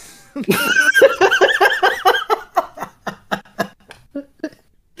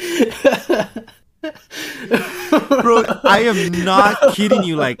 Bro, I am not kidding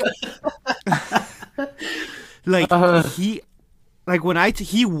you. Like he, like when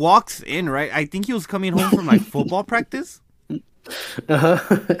he walks in, right? I think he was coming home from like football practice,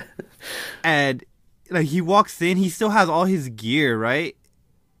 and like he walks in, he still has all his gear, right?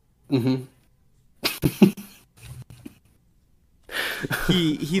 Mm-hmm.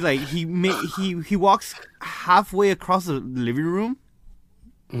 He walks halfway across the living room.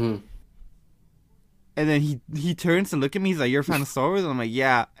 Mm-hmm. And then he turns to look at me. He's like, "You're a fan of Star Wars?" And I'm like,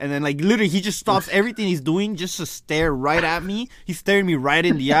 "Yeah." And then like literally, he just stops everything he's doing just to stare right at me. He's staring me right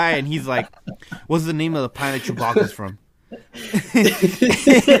in the eye, and he's like, "What's the name of the planet Chewbacca's from?" And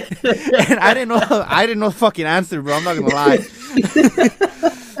I didn't know the fucking answer, bro. I'm not gonna lie.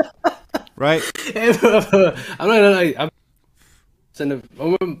 Right? I'm not gonna lie. I'm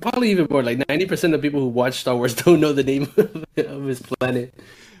probably even more. Like 90% of people who watch Star Wars don't know the name of his planet.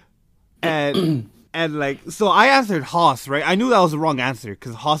 And like, so I answered Hoss, right? I knew that was the wrong answer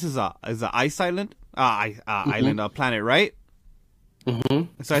because Hoss is a ice island, planet, right?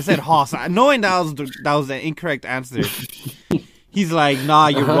 Mm-hmm. So I said Hoss, knowing that was the incorrect answer. He's like, "Nah,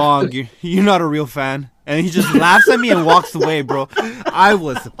 you're wrong. You're not a real fan." And he just laughs at me and walks away, bro. I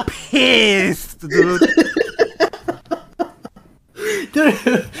was pissed, dude.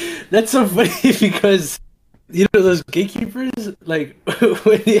 Dude, that's so funny because you know those gatekeepers, like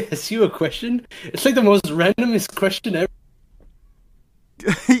when they ask you a question, it's like the most randomest question ever.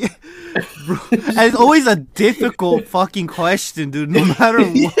 Bro, and it's always a difficult fucking question, dude. No matter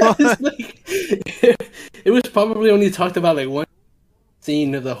what. Yeah, like, it was probably only talked about like one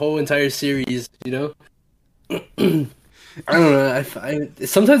scene of the whole entire series, you know. I don't know. I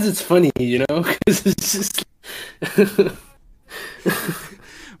sometimes it's funny, you know, because it's just.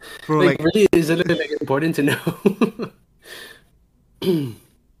 Bro, like really, is it like important to know?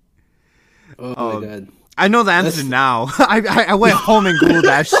 Oh my Oh, god. I know the answer now. I went home and googled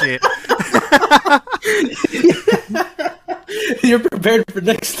that shit. You're prepared for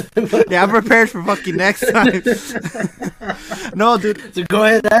next time. Yeah, I'm prepared for fucking next time. No, dude. So go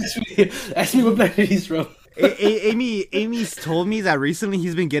ahead, ask me what planet he's from. Amy's told me that recently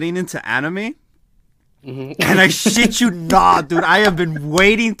he's been getting into anime. And I shit you not, dude. I have been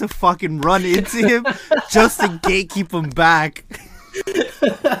waiting to fucking run into him just to gatekeep him back.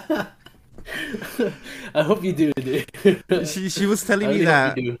 I hope you do, dude. She was telling me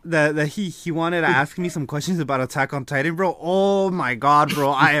that he wanted to ask me some questions about Attack on Titan, bro. Oh my god,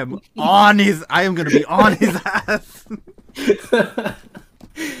 bro. I am gonna be on his ass.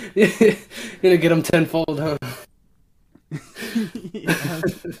 You're gonna get him tenfold, huh? Yeah.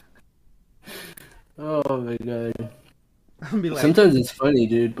 Oh my god. I'll be like, Sometimes it's funny,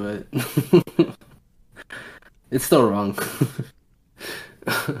 dude, but it's still wrong.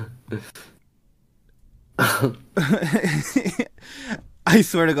 I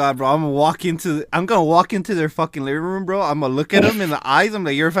swear to God, bro, I'm gonna walk into their fucking living room, bro. I'm gonna look at them in the eyes. I'm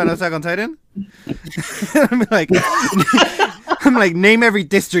like, "You're a fan of Attack on Titan?" I'm like, name every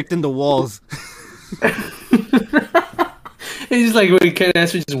district in the walls. He's just like, when you can't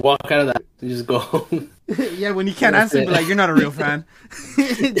answer, just walk out of that. You just go home. Yeah, when you can't answer, be like, "You're not a real fan."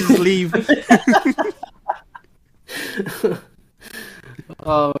 Just leave.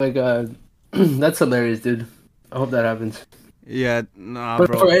 Oh my god, that's hilarious, dude. I hope that happens. Yeah, nah,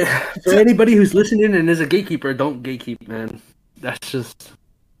 But bro. for anybody who's listening and is a gatekeeper, don't gatekeep, man. That's just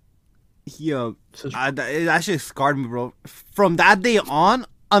Yo, that shit scarred me, bro. From that day on,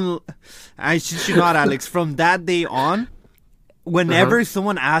 I should not, Alex. From that day on, whenever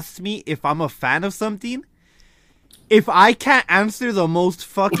someone asks me if I'm a fan of something, if I can't answer the most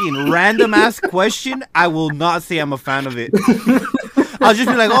fucking random ass question, I will not say I'm a fan of it. I'll just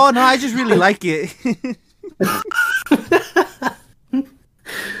be like, "Oh no, I just really like it."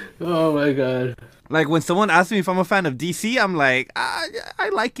 Oh my god. Like when someone asks me if I'm a fan of DC, I'm like, I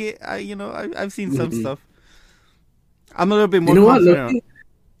like it. I've seen some stuff. I'm a little bit more You know what? confident.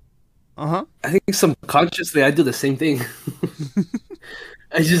 I think subconsciously I do the same thing.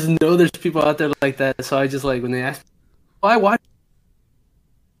 I just know there's people out there like that, so I just like when they ask, "Why watch?"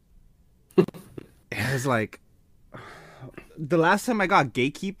 It's like the last time I got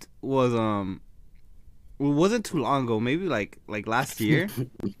gatekeeped was it wasn't too long ago, maybe like last year.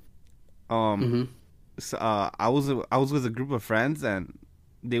 So, I was with a group of friends and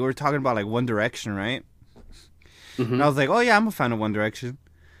they were talking about like One Direction, right? And I was like, "Oh yeah, I'm a fan of One Direction."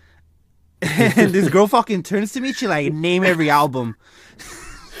 And this girl fucking turns to me, she like, "Name every album."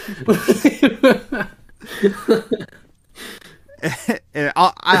 And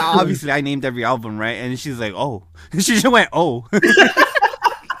I named every album, right? And she's like, "Oh." She just went, "Oh."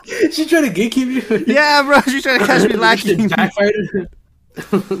 She trying to gatekeep you? Yeah, bro. She's trying to catch me lacking. Backfired.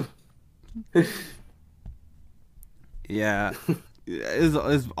 Yeah.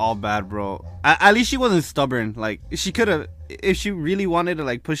 It's all bad, bro. At least she wasn't stubborn. Like, she could have, if she really wanted to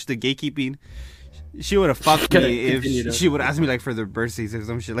like push the gatekeeping, she would have fucked me if she would ask me like for their birthdays or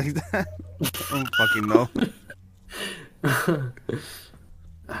some shit like that. I don't fucking know.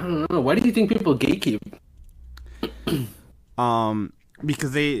 I don't know. Why do you think people gatekeep?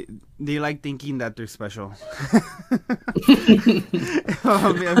 Because they like thinking that they're special. If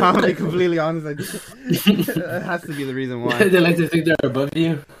I'm gonna be completely honest, that has to be the reason why. They like to think they're above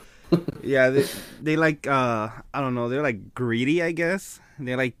you. Yeah, they like I don't know, they're like greedy, I guess.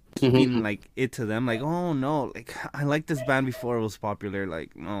 They like keeping like it to them, like, "Oh no, like I liked this band before it was popular."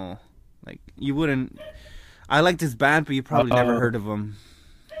 Like, no, like you wouldn't. I like this band, but you probably never heard of them.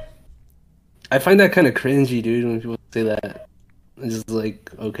 I find that kind of cringy, dude, when people say that. It's just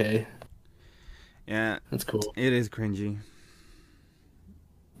like, okay, Yeah, that's cool. it is cringy.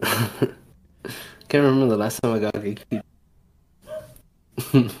 Can't remember the last time I got gatekeeped.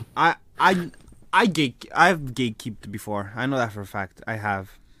 I've gatekeeped before. I know that for a fact. I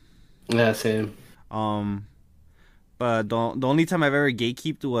have. Yeah, same. But the only time I've ever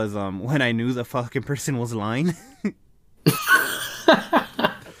gatekeeped was when I knew the fucking person was lying.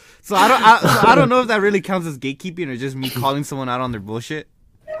 So I don't know if that really counts as gatekeeping or just me calling someone out on their bullshit.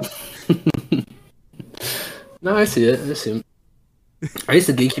 No, I see it. I used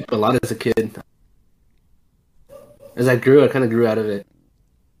to gatekeep a lot as a kid. As I grew, I kind of grew out of it.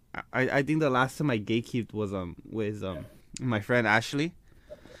 I think the last time I gatekeeped was with my friend Ashley.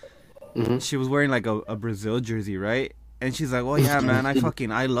 She was wearing like a Brazil jersey, right? And she's like, "Oh yeah, man,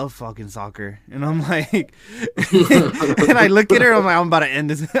 I love fucking soccer." And I'm like, and I look at her, I'm like, I'm about to end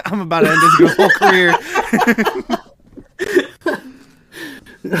this girl's whole career.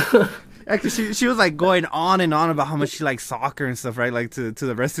 Actually, she was like going on and on about how much she likes soccer and stuff, right? Like to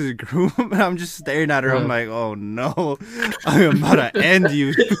the rest of the group. And I'm just staring at her. I'm like, oh no, I am about to end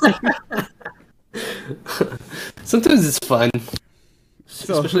you. Sometimes it's fun,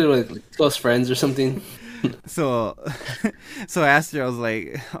 So, especially with like, close friends or something. so, so I asked her. I was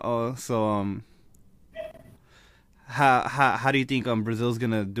like, oh, so how do you think Brazil's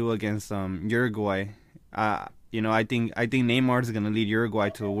gonna do against Uruguay? I think Neymar's gonna lead Uruguay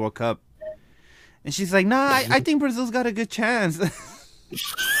to a World Cup. And she's like, nah, I think Brazil's got a good chance. I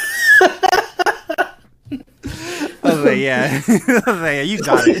was like, yeah. I was like, yeah, you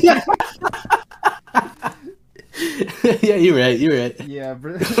got it. Yeah, you're right. You're right. Yeah,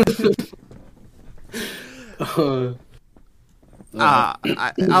 bro.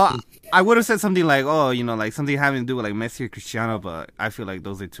 I would have said something like, oh, like something having to do with like Messi or Cristiano, but I feel like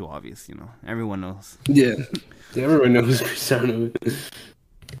those are too obvious. Everyone knows. Yeah, everyone knows Cristiano.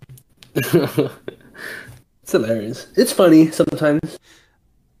 It's hilarious. It's funny sometimes.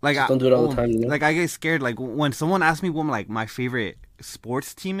 Like Just don't do it all the time. Like I get scared. Like when someone asks me what like my favorite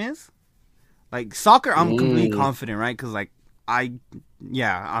sports team is, like soccer, I'm completely confident, right? Because like I'm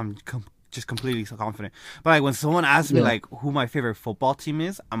just completely so confident. But like when someone asks me like who my favorite football team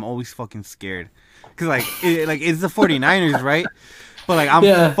is, I'm always fucking scared. Because like it's the 49ers, right? But like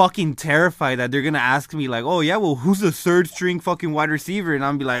I'm fucking terrified that they're gonna ask me like, oh yeah, well who's the third string fucking wide receiver? And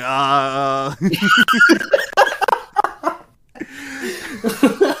I'm be like,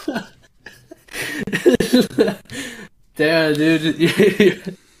 Damn,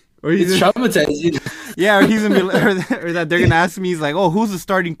 dude. Or he's traumatized. Yeah, or he's gonna be, or that they're gonna ask me. He's like, "Oh, who's the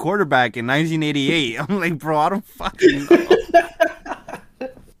starting quarterback in 1988?" I'm like, "Bro, I don't fucking know."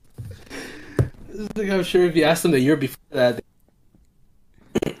 Like, I'm sure if you asked them the year before that.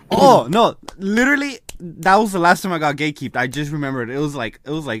 Oh no! Literally, that was the last time I got gatekeeped. I just remembered. It was like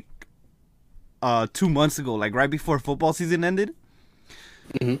 2 months ago, like right before football season ended.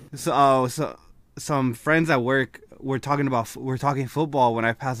 Mm-hmm. So some friends at work were talking football when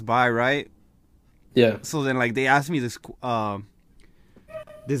I passed by, right? Yeah. So then, like, they asked me this guy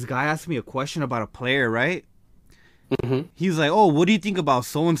asked me a question about a player, right? Mm-hmm. He's like, "Oh, what do you think about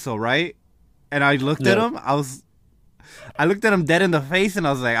so and so?" Right? And I looked at him. I looked at him dead in the face, and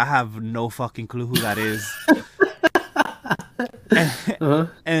I was like, "I have no fucking clue who that is."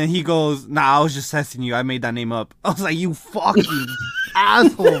 And he goes, "Nah, I was just testing you. I made that name up." I was like, "You fucking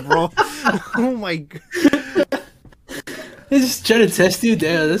asshole, bro!" Oh my god. He's just trying to test you.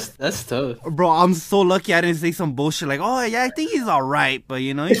 Damn, that's tough. Bro, I'm so lucky I didn't say some bullshit like, "Oh yeah, I think he's alright," but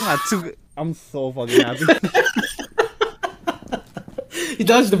he's not too good. I'm so fucking happy. You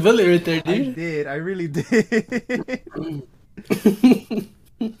dodged the bullet right there, dude. I really did.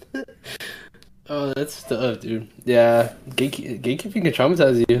 Oh, that's tough, dude. Yeah, gatekeeping can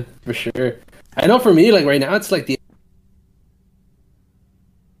traumatize you for sure. I know for me, like right now, it's like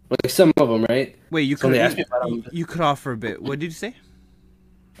like some of them, right? Wait, you So could they asked me about them. you cut off for a bit. What did you say?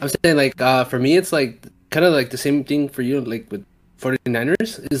 I'm saying like for me, it's like kind of like the same thing for you, like with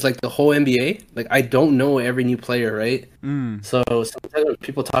 49ers is like the whole NBA. Like I don't know every new player, right? So sometimes when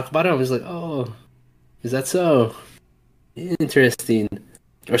people talk about it, I'm just like, oh, is that so? Interesting.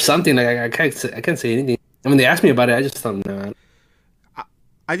 Or something. Like I can't say anything. And when they ask me about it, I just don't know.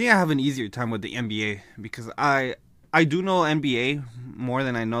 I think I have an easier time with the NBA because I do know NBA more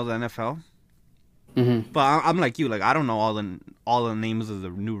than I know the NFL. Mm-hmm. But I'm like you, like I don't know all the names of the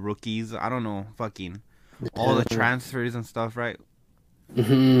new rookies. I don't know fucking all the transfers and stuff, right?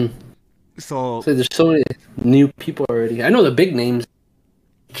 Mm-hmm. So there's so many new people already. I know the big names,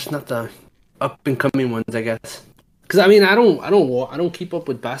 just not the up and coming ones, I guess. Because I mean, I don't keep up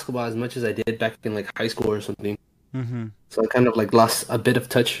with basketball as much as I did back in like high school or something. Mm-hmm. So I kind of like lost a bit of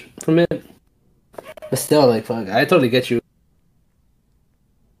touch from it. But still, like, fuck, I totally get you.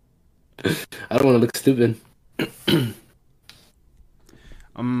 I don't want to look stupid.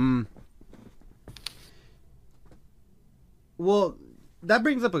 Well, that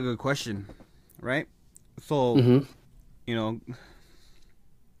brings up a good question, right? So,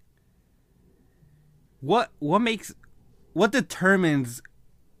 what determines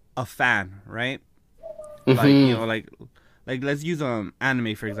a fan, right? Like like let's use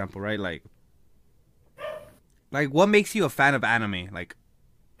anime for example, right? Like what makes you a fan of anime?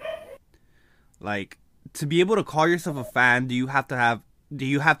 Like to be able to call yourself a fan, do you have to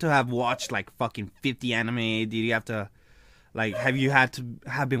have watched like fucking 50 anime? Do you have to like have you had to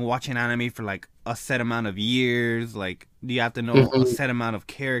have been watching anime for like a set amount of years? Like do you have to know a set amount of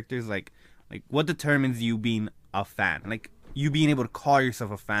characters? Like what determines you being a fan? Like you being able to call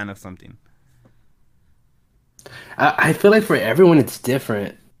yourself a fan of something? I feel like for everyone it's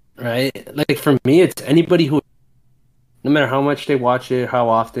different. right? Like for me, it's anybody who, no matter how much they watch it, how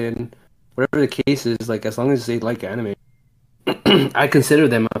often, whatever the case is, like as long as they like anime, I consider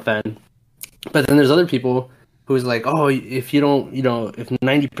them a fan. But then there's other people who's like, oh, if you don't, if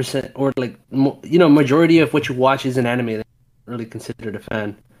 90% or like, majority of what you watch is an anime, then you're not really considered a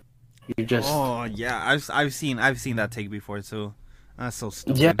fan. You're just Oh yeah, I've seen that take before too. That's so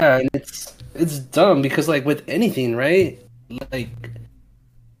yeah, stupid. and it's dumb because like with anything, right? Like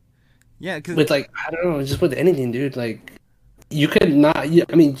Yeah, cause with like I don't know, just with anything, dude. Like you could not.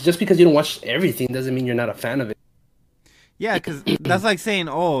 I mean, just because you don't watch everything doesn't mean you're not a fan of it. yeah, cause that's like saying,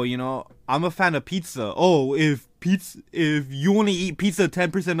 oh, I'm a fan of pizza. Oh, if you only eat pizza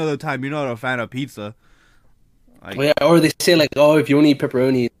 10% of the time, you're not a fan of pizza. Like, Yeah, or they say like, oh, if you only eat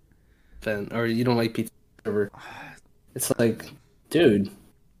pepperoni, fan, or you don't like pizza, whatever. It's like, dude.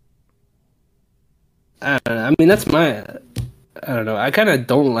 I don't know. I mean, that's my. I don't know. I kind of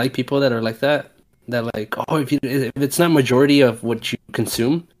don't like people that are like that. That like, oh, if it's not majority of what you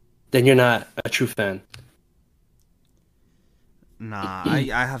consume, then you're not a true fan. nah, I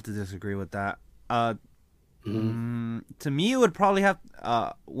have to disagree with that. Mm-hmm. To me, it would probably have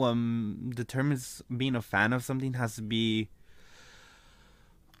what determines being a fan of something has to be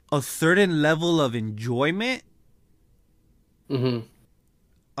a certain level of enjoyment. Mm-hmm.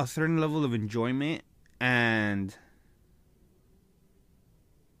 A certain level of enjoyment and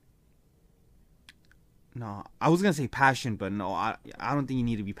no, I was gonna say passion, but no, I don't think you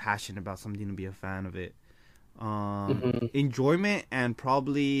need to be passionate about something to be a fan of it. Mm-hmm. Enjoyment and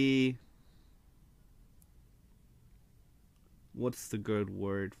probably what's the good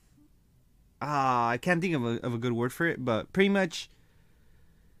word? I can't think of a good word for it, but pretty much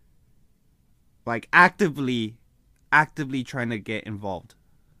like actively trying to get involved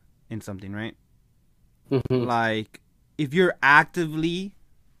in something, right? Mm-hmm. Like if you're actively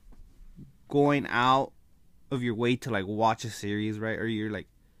going out of your way to like watch a series, right? Or you're like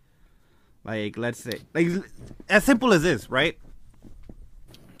let's say like as simple as this, right?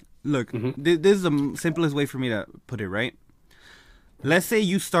 Look, Mm-hmm. this is the simplest way for me to put it, right? Let's say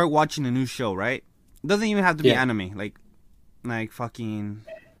you start watching a new show, right? It doesn't even have to be Yeah. anime, like fucking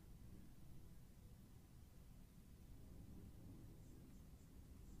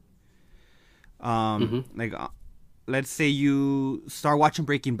Mm-hmm. like let's say you start watching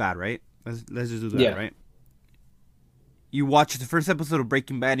Breaking Bad, right? Let's just do that, Yeah. right? You watch the first episode of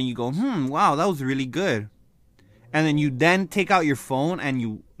Breaking Bad and you go, wow, that was really good. And then you then take out your phone and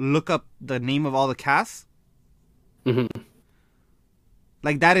you look up the name of all the casts. Mm-hmm.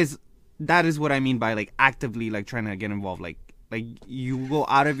 Like that is what I mean by like actively like trying to get involved. Like you go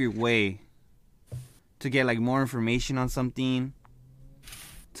out of your way to get like more information on something,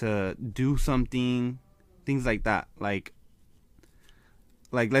 to do something, things like that. Like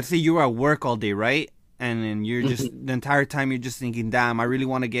let's say you're at work all day, right? And then you're just the entire time you're just thinking, damn, I really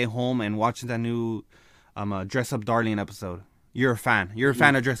want to get home and watch that new Dress Up Darling episode. You're a fan. You're a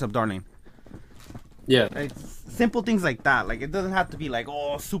fan of Dress Up Darling. Yeah. Like, simple things like that. Like it doesn't have to be like,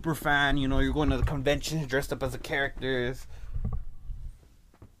 oh, super fan. You're going to the conventions dressed up as the characters.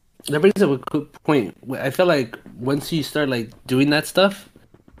 That brings up a good point. I feel like once you start like doing that stuff,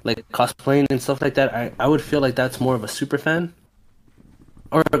 like cosplaying and stuff like that, I would feel like that's more of a super fan,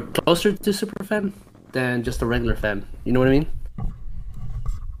 or closer to super fan than just a regular fan. You know what I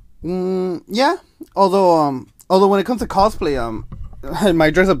mean? Yeah. Although when it comes to cosplay, my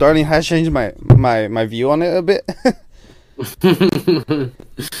Dress Up Darling has changed my view on it a bit.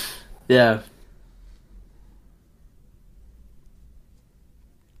 Yeah.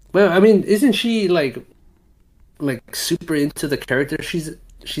 Well, I mean, isn't she like super into the character she's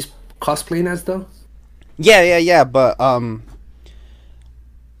cosplaying as though? Yeah. But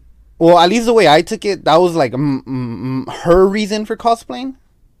well, at least the way I took it, that was like her reason for cosplaying.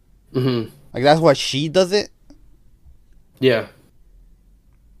 Mm-hmm. Like that's why she does it. Yeah.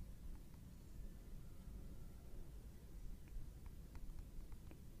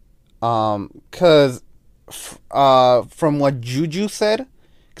 Cause from what Juju said,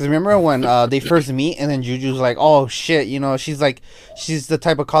 cause remember when they first meet and then Juju's like, oh shit, she's the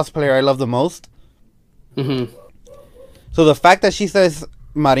type of cosplayer I love the most. Mm-hmm. So the fact that she says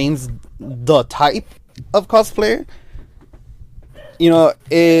Marin's the type of cosplayer,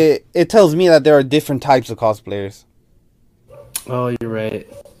 it tells me that there are different types of cosplayers. Oh, you're right.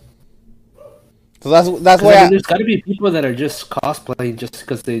 So that's 'Cause, why I mean, there's got to be people that are just cosplaying just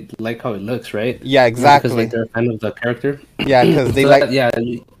because they like how it looks, right? yeah, Not because exactly. like they're a fan of the character. Yeah, because they So like that, yeah,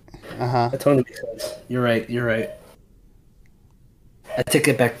 uh-huh. that totally makes sense. You're right. You're right. I take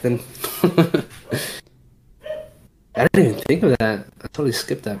it back then. I didn't even think of that. I totally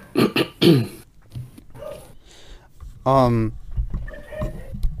skipped that.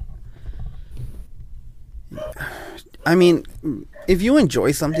 I mean, if you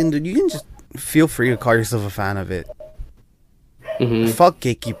enjoy something, dude, you can just feel free to call yourself a fan of it. Mm-hmm. Fuck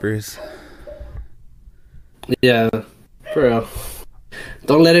gatekeepers. Yeah, for real.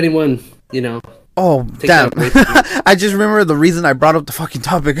 Don't let anyone, Oh, take damn. that away from you. I just remember the reason I brought up the fucking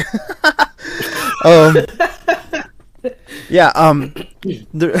topic. um, yeah,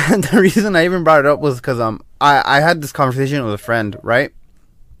 the reason I even brought it up was because I had this conversation with a friend, right?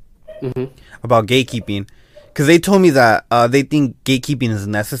 Mm-hmm. About gatekeeping. Because they told me that they think gatekeeping is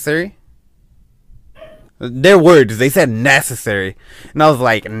necessary. Their words, they said necessary. And I was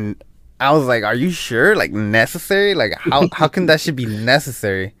like, are you sure? Like, necessary? Like, how can that shit be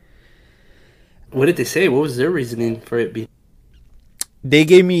necessary? What did they say? What was their reasoning for it being? They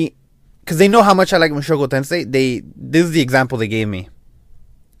gave me, because they know how much I like Mushoku Tensei. This is the example they gave me.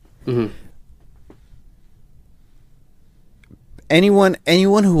 Mm-hmm.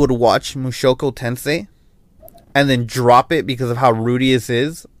 Anyone who would watch Mushoku Tensei and then drop it because of how Rudius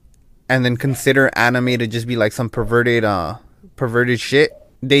is, and then consider anime to just be like some perverted shit,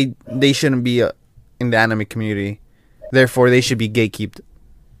 they shouldn't be in the anime community. Therefore, they should be gatekeeped.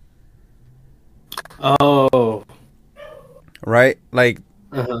 Oh. Right? Like,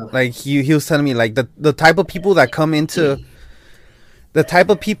 like he was telling me, like, the type of people that come into the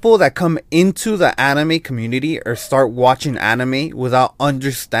anime community or start watching anime without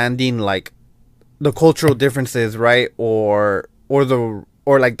understanding like the cultural differences, right? Or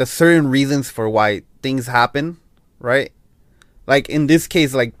like the certain reasons for why things happen, right? Like in this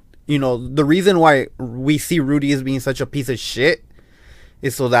case, like, the reason why we see Rudy as being such a piece of shit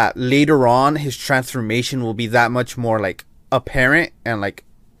is so that later on his transformation will be that much more like apparent and like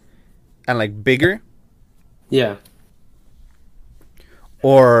bigger. Yeah.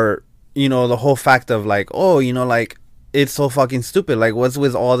 Or, the whole fact of like, oh, like, it's so fucking stupid. Like, what's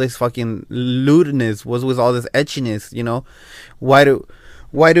with all this fucking lewdness? What's with all this etchiness?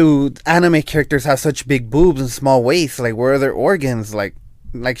 Why do anime characters have such big boobs and small waists? Like, where are their organs? Like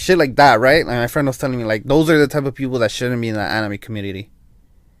shit like that, right? Like, my friend was telling me, like, those are the type of people that shouldn't be in the anime community.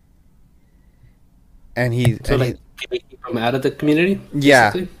 And he... So, like, keep them out of the community?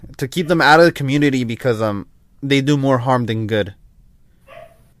 Yeah, basically? to keep them out of the community because, they do more harm than good.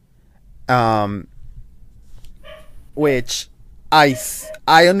 Which I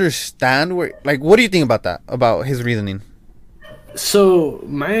understand where, like, what do you think about that? About his reasoning? So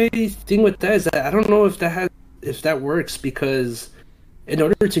my thing with that is that I don't know if that works, because in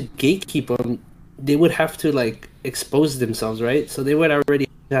order to gatekeep them, they would have to like expose themselves, right? So they would already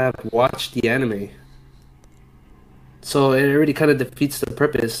have watched the anime. So it already kind of defeats the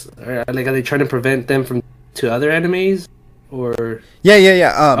purpose. Or, like, are they trying to prevent them from to other animes, or?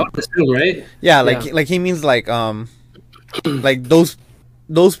 Yeah. I would assume, right? Yeah, like he means like like those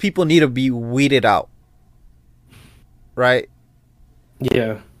people need to be weeded out, right?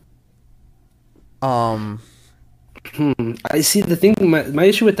 Yeah. I see. The thing, my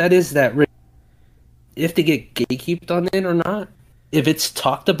issue with that is that if they get gatekeeped on it or not, if it's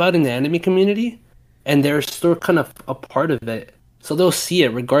talked about in the anime community, and they're still kind of a part of it, so they'll see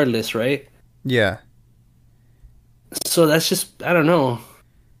it regardless, right? Yeah. So that's just, I don't know.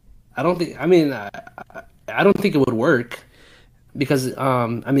 I don't think. I mean, I don't think it would work, because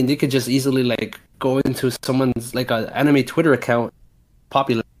I mean, they could just easily like go into someone's like an anime Twitter account,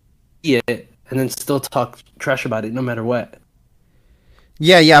 popular, see it, and then still talk trash about it no matter what.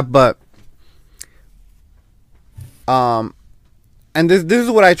 Yeah, but and this is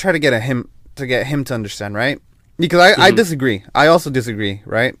what I try to get him to understand, right? Because I disagree. I also disagree,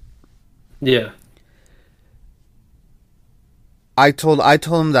 right? Yeah. I told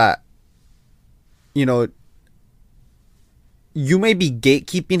him that, you may be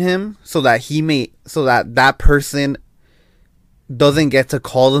gatekeeping him so that that person doesn't get to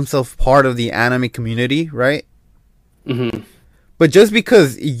call themselves part of the anime community, right? Mm-hmm. But just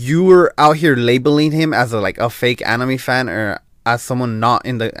because you were out here labeling him as a fake anime fan or as someone not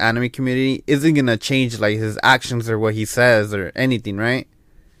in the anime community isn't gonna change like his actions or what he says or anything, right?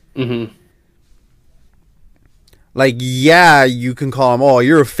 Mm-hmm. Like, yeah, you can call him, oh,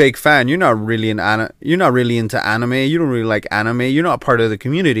 you're a fake fan. You're not really you're not really into anime. You don't really like anime. You're not part of the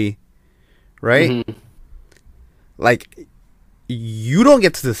community, right? Mm-hmm. Like, you don't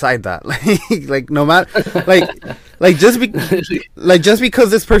get to decide that. Like no matter, just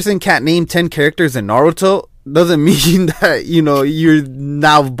because this person can't name 10 characters in Naruto doesn't mean that you're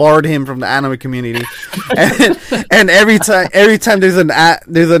now barred him from the anime community. and every time there's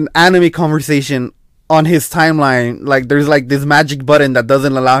an anime conversation on his timeline, like there's like this magic button that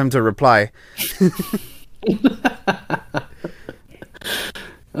doesn't allow him to reply.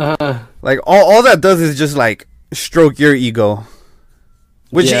 Like all that does is just like stroke your ego,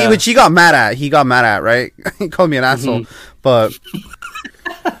 which he got mad at. He got mad at, right? He called me an asshole, but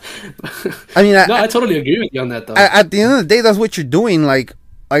I mean, no, I totally agree with you on that though. At the end of the day, that's what you're doing. Like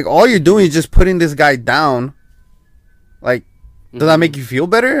all you're doing is just putting this guy down. Like, does that make you feel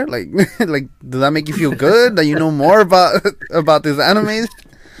better? Like, like, does that make you feel good that you know more about this anime?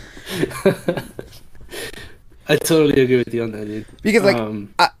 I totally agree with you on that, dude. Because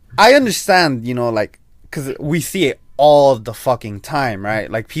like I understand, you know, like, because we see it all the fucking time, right?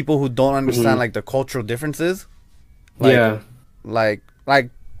 Like people who don't understand like the cultural differences. Like, like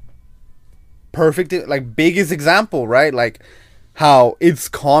perfect, like biggest example, right? Like how it's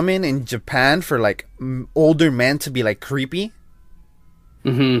common in Japan for like older men to be like creepy.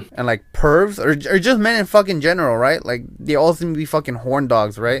 And like pervs or just men in fucking general, right? Like they all seem to be fucking horn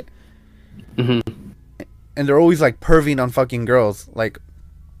dogs, right? And they're always like perving on fucking girls. Like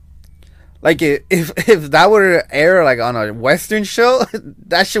if that were to air like on a Western show,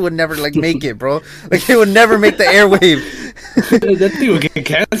 that shit would never like make it, bro. Like it would never make the airwave. That thing would get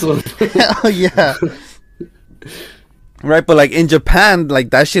canceled. Hell yeah. Right, but like in Japan,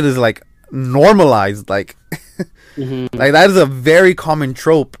 like that shit is like normalized. Like, like that is a very common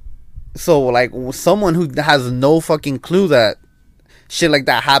trope. So like someone who has no fucking clue that shit like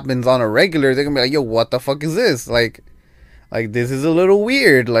that happens on a regular, they're gonna be like, yo, what the fuck is this? Like this is a little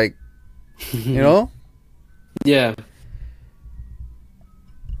weird, like, you know? Yeah.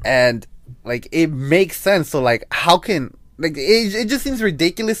 And like it makes sense. So like how can, like, it just seems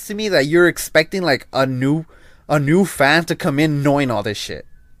ridiculous to me that you're expecting like a new fan to come in knowing all this shit.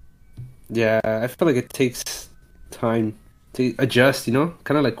 Yeah, I feel like it takes time to adjust, you know?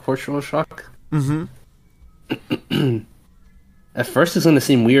 Kind of like cultural shock. At first it's going to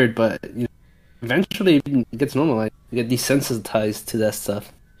seem weird, but you know, eventually it gets normalized. You get desensitized to that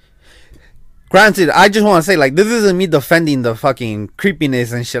stuff. Granted, I just want to say, like, this isn't me defending the fucking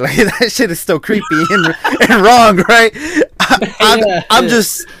creepiness and shit. Like, that shit is still creepy and wrong, right? I'm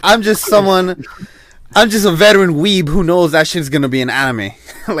just a veteran weeb who knows that shit's gonna be an anime.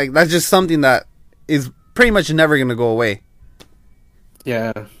 Like, that's just something that is pretty much never gonna go away.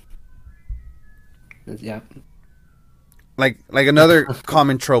 Yeah. Like another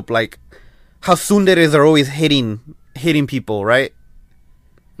common trope, like how tsunderes are always hitting people, right?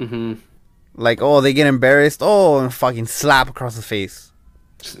 Like, oh, they get embarrassed, oh, and fucking slap across the face.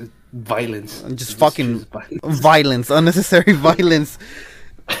 Violence. Just fucking violence, unnecessary violence.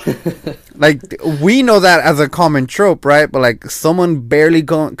 Like, we know that as a common trope, right? But like someone barely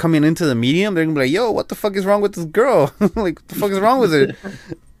coming into the medium, they're gonna be like, yo, what the fuck is wrong with this girl? Like, what the fuck is wrong with her?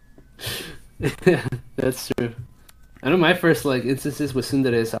 That's true. I know my first like instances with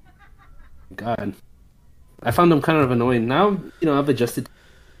tsunderes, God, I found them kind of annoying. Now, you know, I've adjusted.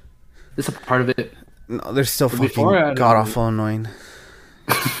 It's a part of it. No, they're still fucking god awful annoying.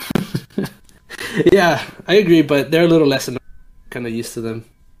 Yeah, I agree, but they're a little less annoying. Kind of used to them.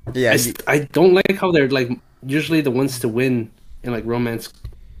 Yeah, I don't like how they're like usually the ones to win in like romance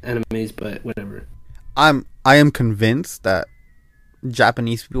animes, but whatever. I am convinced that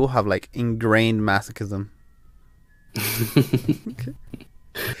Japanese people have like ingrained masochism.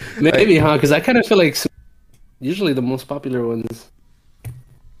 Maybe, huh? Because I kind of feel like usually the most popular ones.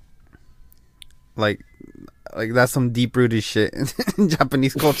 Like that's some deep rooted shit in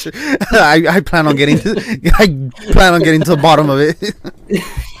Japanese culture. I plan on getting to the bottom of it.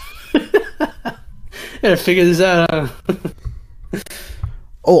 Gotta figure this out.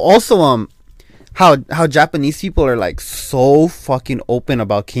 Oh, also, how Japanese people are like so fucking open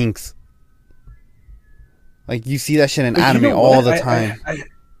about kinks. Like you see that shit in anime all the time.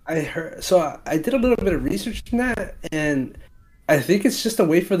 I heard. So I did a little bit of research on that, and I think it's just a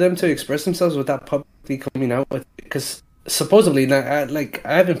way for them to express themselves without publicly coming out with it. Because supposedly, I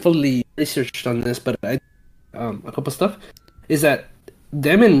haven't fully researched on this, but I a couple stuff is that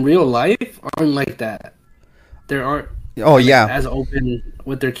them in real life aren't like that. There aren't. Oh yeah, as open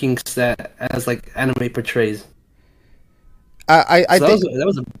with their kinks that as like anime portrays. I think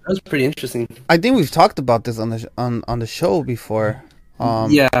that was pretty interesting. I think we've talked about this on the show before.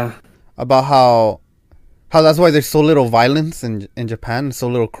 Yeah, about how that's why there's so little violence in Japan, so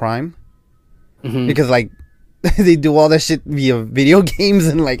little crime, because like they do all that shit via video games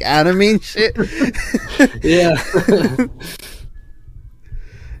and like anime and shit. Yeah.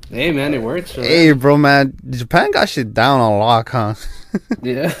 Hey man, it works. Right? Hey bro, man, Japan got shit down on lock, huh?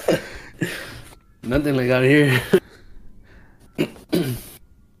 Yeah. Nothing like out here.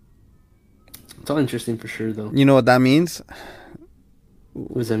 It's all interesting for sure, though. You know what that means?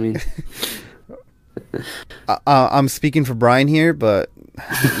 What does that mean? I'm speaking for Brian here, but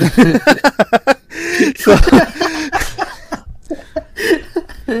so,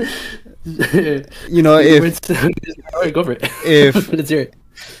 you know, All right, go for it. if Let's hear it.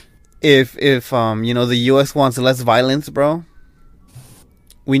 if you know, the U.S. wants less violence, bro,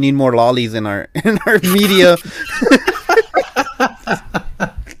 we need more lollies in our media.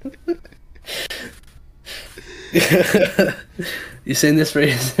 You saying this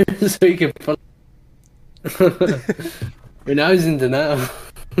phrase so you can follow. Right now he's in denial.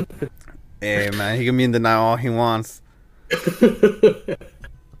 Hey man, he can be in denial all he wants.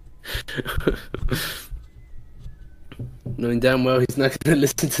 Knowing damn well he's not gonna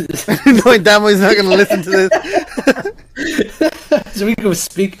listen to this. Knowing damn well he's not gonna listen to this. So we can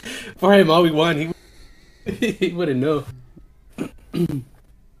speak for him all we want. He wouldn't know.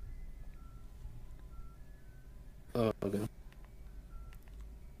 Oh, okay.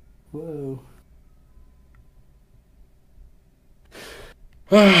 Whoa.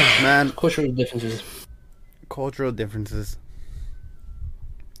 Man, Cultural differences. cultural differences.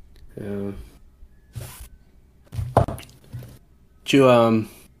 Yeah. I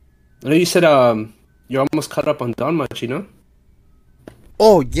know you said you're almost caught up on Danmachi, no?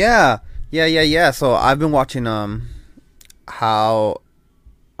 Oh yeah. So I've been watching how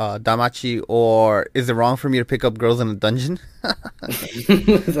Damachi, or is it wrong for me to pick up girls in a dungeon?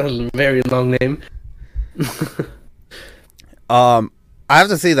 It's a very long name. I have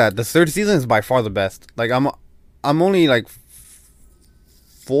to say that the third season is by far the best. Like I'm only like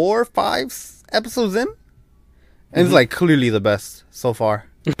 4 or 5 episodes in, and it's like clearly the best so far.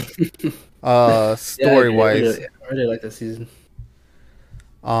 Story wise, I really like that season.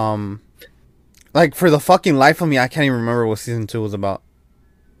 like for the fucking life of me, I can't even remember what season 2 was about.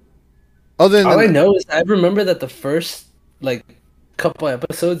 Other than All I know is I remember that the first like couple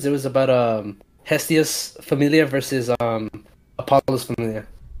episodes it was about Hestia's Familia versus Apollo's Familia.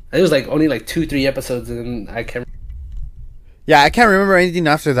 It was like only like 2-3 episodes, and I can't. yeah, I can't remember anything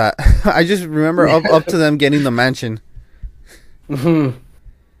after that. I just remember up to them getting the mansion. Which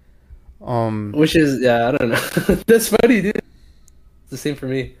is I don't know. That's funny, dude. It's the same for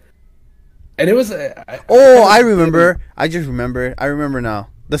me. And it was. I remember. I just remember. I remember now.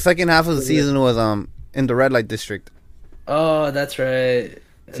 The second half of the season was in the red light district. Oh, that's right.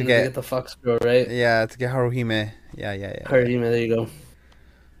 To get the Fox girl, right? Yeah, to get Haruhime. Yeah. Haruhime, there you go.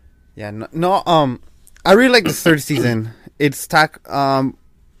 Yeah, no, I really like the third season. It's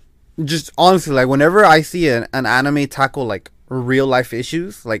just honestly, like whenever I see an anime tackle like real life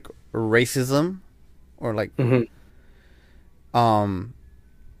issues like racism or like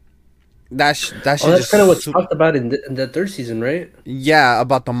that shit that's just kind of what's talked about in the third season, right? Yeah,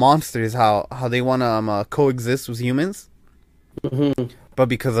 about the monsters, how they want to coexist with humans, but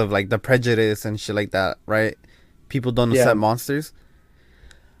because of like the prejudice and shit like that, right? People don't accept monsters.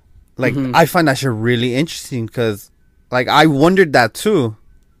 Like I find that shit really interesting because like I wondered that too.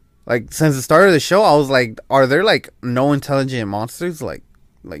 Like since the start of the show, I was like, are there like no intelligent monsters? Like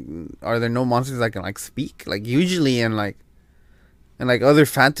are there no monsters that can like speak? Like usually in like other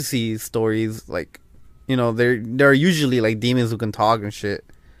fantasy stories, like, you know, there are usually like demons who can talk and shit.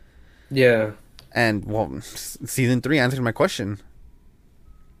 Yeah. And well, season 3 answered my question.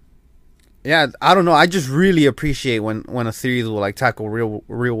 Yeah, I don't know. I just really appreciate when a series will like tackle real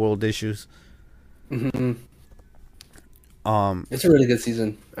world issues. It's a really good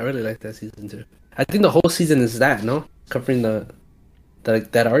season. I really like that season too. I think the whole season is that, covering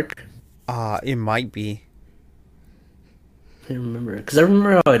that arc. It might be. I can't remember because I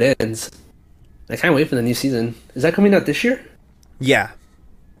remember how it ends. I can't wait for the new season. Is that coming out this year? Yeah.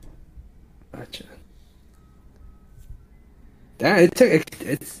 Gotcha. Yeah, it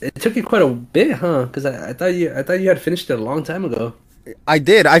took you quite a bit, huh? Because I thought you had finished it a long time ago. I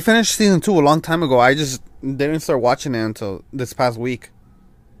did. I finished season 2 a long time ago. I just didn't start watching it until this past week.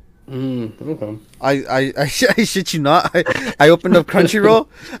 Okay. I shit you not. I opened up Crunchyroll.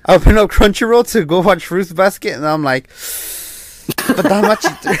 To go watch Fruits Basket, and I'm like, but that much.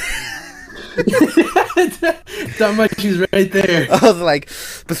 That much is right there. I was like,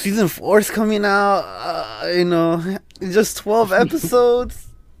 but season 4 is coming out. Just 12 episodes.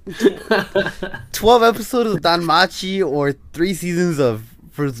 12 episodes of Danmachi or 3 seasons of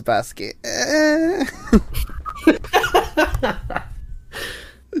Fruits Basket. I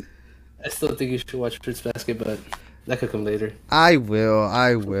still think you should watch Fruits Basket, but that could come later. I will.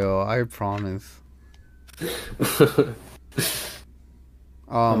 I promise.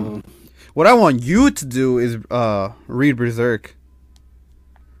 What I want you to do is read Berserk.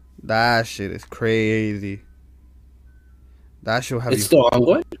 That shit is crazy. That should have It's you. still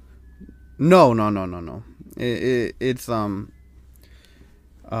ongoing. No. It's well,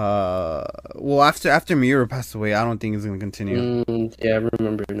 after Miura passed away, I don't think it's gonna continue. Yeah, I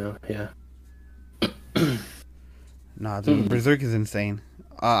remember now. Yeah. Nah, dude, Berserk is insane.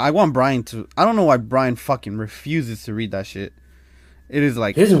 I want Brian to. I don't know why Brian fucking refuses to read that shit. It is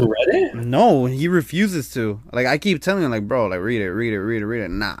like He hasn't read it? no, he refuses to. Like I keep telling him, like, bro, like read it.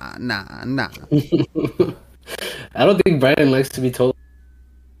 Nah. I don't think Brian likes to be told.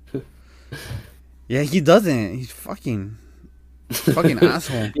 Yeah, he doesn't. He's fucking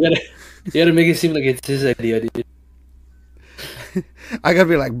asshole. You gotta make it seem like it's his idea, dude. I gotta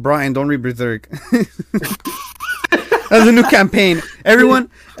be like, Brian, don't read Berserk. That's a new campaign. Everyone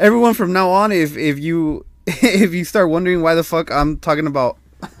from now on, if you if you start wondering why the fuck I'm talking about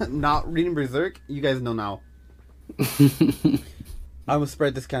not reading Berserk, you guys know now. I'm gonna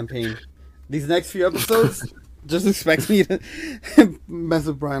spread this campaign. These next few episodes, just expect me to mess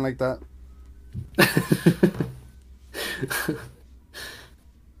with Brian like that.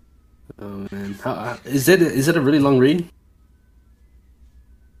 Oh man, is it a really long read?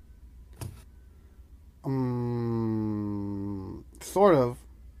 Sort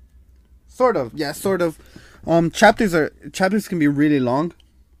of, yeah, sort of. Chapters can be really long,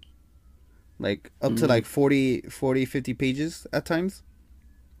 like up to like 40, 50 pages at times.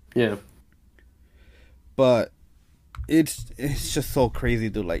 Yeah. But it's just so crazy,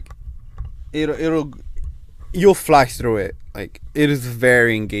 dude. Like you'll fly through it. Like it is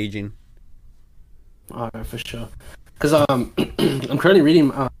very engaging. Alright, for sure. Because I'm currently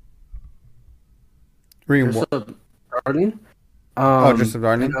reading Reading Dress what? Up Darling. Dress Up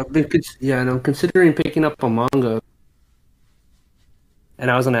Darling? And and I'm considering picking up a manga.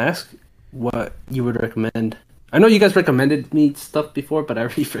 And I was gonna ask what you would recommend. I know you guys recommended me stuff before, but I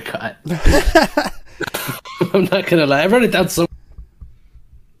already forgot. I'm not gonna lie, I wrote it down so.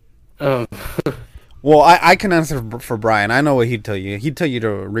 Well, I can answer for Brian. I know what he'd tell you. He'd tell you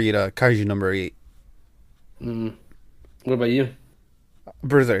to read Kaiju number 8. What about you?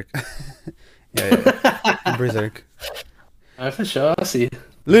 Berserk. yeah. Berserk. For sure, I'll see.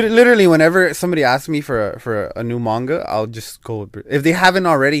 Literally, whenever somebody asks me for a new manga, I'll just go with if they haven't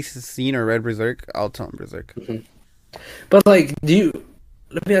already seen or read Berserk, I'll tell them Berserk. But like,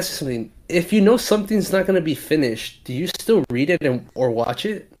 let me ask you something. If you know something's not gonna be finished, do you still read it or watch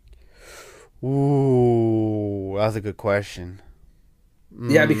it? Ooh, that's a good question.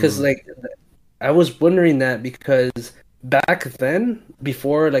 Yeah, because like I was wondering that because back then,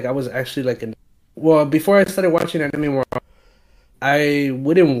 before like I was actually like before I started watching anime more, I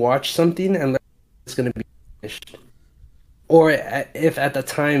wouldn't watch something unless it's gonna be finished, or if at the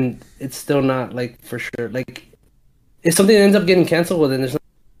time it's still not like for sure. Like if something ends up getting canceled, well then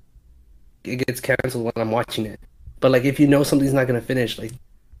it gets canceled when I'm watching it. But like if you know something's not gonna finish, like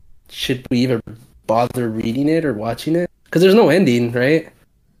should we even bother reading it or watching it? Because there's no ending, right?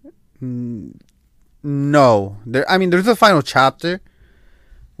 No, there's a final chapter,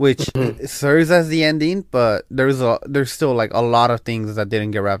 which serves as the ending, but there's still like a lot of things that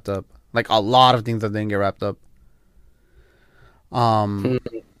didn't get wrapped up. Like a lot of things that didn't get wrapped up.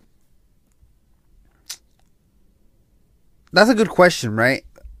 That's a good question, right?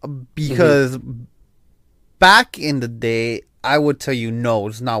 Because back in the day, I would tell you no,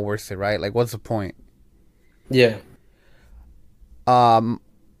 it's not worth it, right? Like, what's the point? Yeah.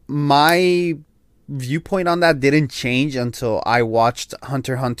 My viewpoint on that didn't change until I watched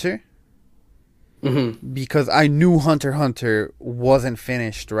Hunter x Hunter. Because I knew Hunter x Hunter wasn't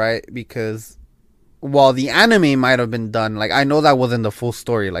finished, right? Because while the anime might have been done, like I know that wasn't the full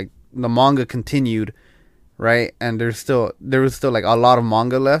story. Like the manga continued, right? And there was still like a lot of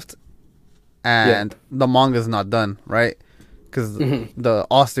manga left, and the manga's not done, right? Because the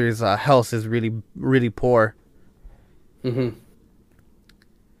author's health is really, really poor.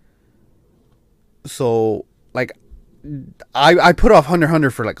 So like I put off Hunter x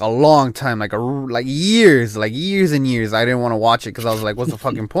Hunter for like a long time, like years and years. I didn't want to watch it because I was like, what's the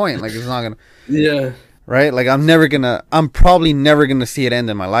fucking point? Like it's not gonna, right? Like I'm probably never gonna see it end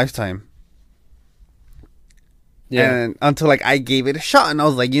in my lifetime. And until like I gave it a shot, and I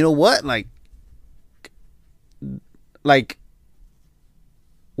was like, you know what, like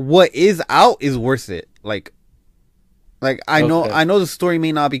what is out is worth it. Like I know the story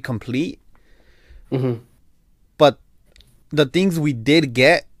may not be complete, but the things we did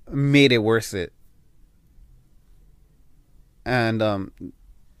get made it worth it. And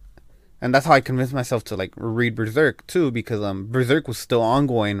that's how I convinced myself to like read Berserk too, because Berserk was still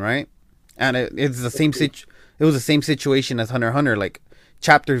ongoing, right? And it was the same situation as Hunter x Hunter. Like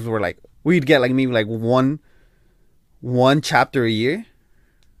chapters were like we'd get like maybe like one chapter a year.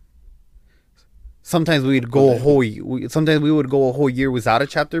 Sometimes we'd go sometimes we would go a whole year without a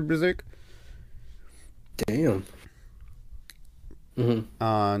chapter of Berserk. Damn.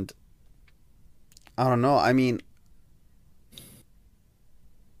 And I don't know. I mean,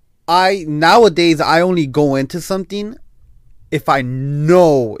 nowadays I only go into something if I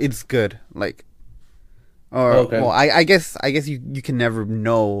know it's good. Like, or well, I guess you can never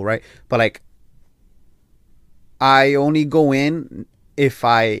know, right? But like, I only go in if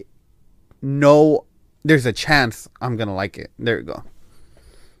I know there's a chance I'm gonna like it. There you go.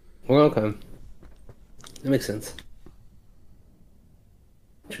 Well, okay. That makes sense.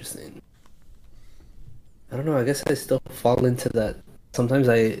 Interesting. I don't know. I guess I still fall into that. Sometimes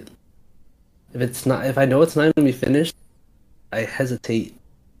if I know it's not gonna be finished, I hesitate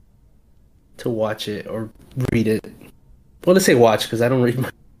to watch it or read it. Well, let's say watch because I don't read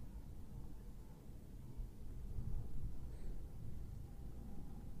my.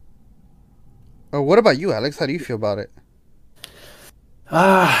 What about you, Alex? How do you feel about it?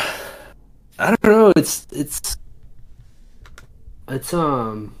 I don't know. It's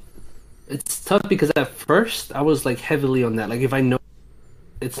tough because at first I was like heavily on that. Like if I know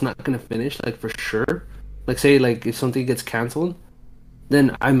it's not gonna finish, like for sure. Like say like if something gets canceled,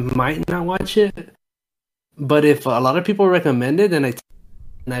 then I might not watch it. But if a lot of people recommend it, then I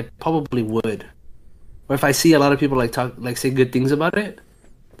probably would. Or if I see a lot of people like say good things about it,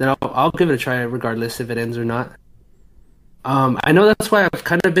 then I'll give it a try regardless if it ends or not. I know that's why I've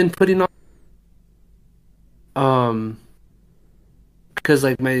kind of been putting on. Because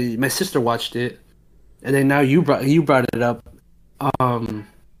like my sister watched it, and then now you brought it up.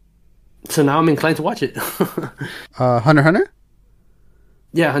 So now I'm inclined to watch it. Hunter x Hunter?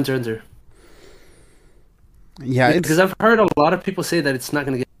 Yeah, Hunter x Hunter. Yeah, because I've heard a lot of people say that it's not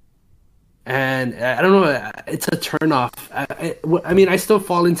gonna get, and I don't know. It's a turn off. I mean, I still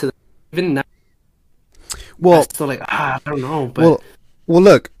fall into that even now. Well, I'm still like I don't know. But well,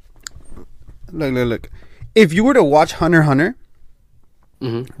 look. If you were to watch Hunter x Hunter,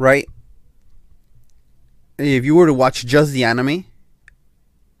 right? If you were to watch just the anime,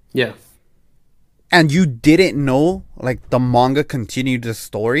 yeah, and you didn't know like the manga continued the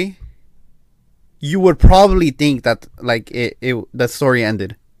story, you would probably think that like the story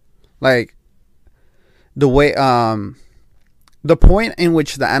ended. Like the way the point in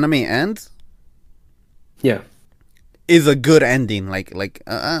which the anime ends, yeah, is a good ending. Like wait,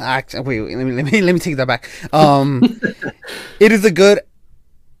 let me take that back. It is a good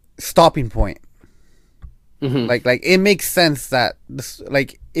stopping point. Like it makes sense that this,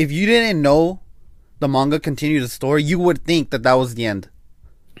 like if you didn't know the manga continued the story, you would think that was the end.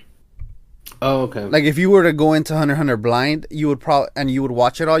 Oh, okay. Like if you were to go into Hunter x Hunter blind, you would you would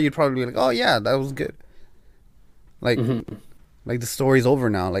watch it all, you'd probably be like, oh yeah, that was good. Like like the story's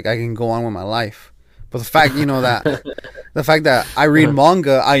over now. Like I can go on with my life. But the fact the fact that I read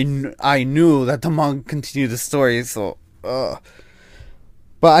manga, I knew that the manga continued the story. So, but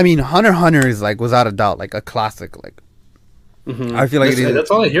I mean, Hunter x Hunter is like without a doubt like a classic. Like I feel like that's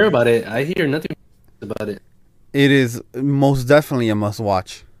all I hear about it. I hear nothing about it. It is most definitely a must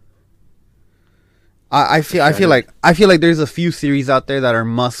watch. I feel like there's a few series out there that are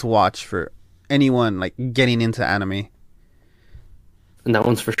must watch for anyone like getting into anime. And that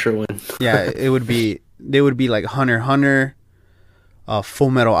one's for sure one. Yeah, they would be like Hunter x Hunter, Full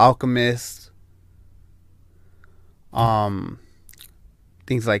Metal Alchemist,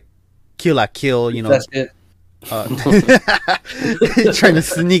 things like Kill la Kill, you know. That's it. Trying to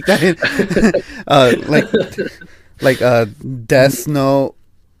sneak that in. like Death Note.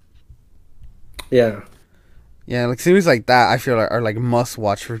 Yeah. Yeah, like series like that I feel are like must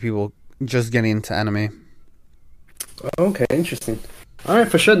watch for people just getting into anime. Okay, interesting. All right,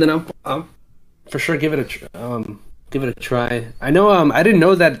 for sure. Then I'll for sure give it a try. I know. I didn't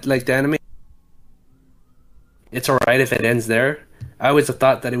know that like the anime. It's alright if it ends there. I always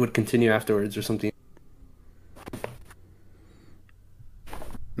thought that it would continue afterwards or something.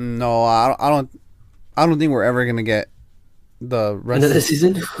 No, I don't think we're ever gonna get the rest Another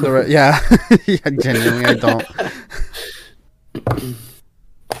season. Yeah, yeah. Genuinely, I don't.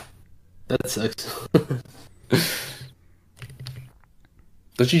 That sucks.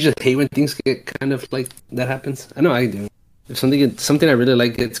 Don't you just hate when things get kind of like that happens? I know I do. If something I really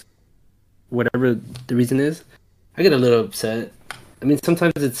like gets whatever the reason is, I get a little upset. I mean,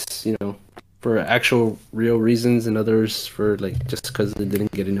 sometimes it's for actual real reasons, and others for like just because it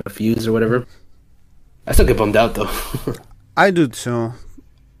didn't get enough views or whatever. I still get bummed out though. I do too.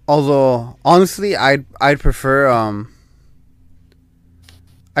 Although honestly, I'd prefer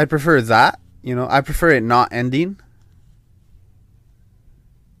I prefer that. You know, I prefer it not ending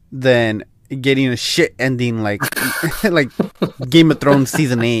than getting a shit ending like like Game of Thrones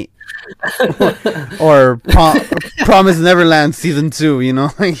season 8 or Promise Neverland season 2. You know,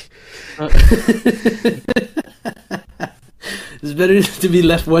 like It's better to be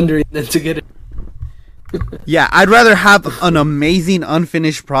left wondering than to get it. yeah, I'd rather have an amazing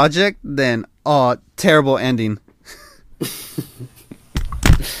unfinished project than a terrible ending.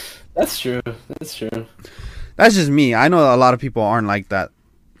 That's true. That's true. That's just me. I know a lot of people aren't like that.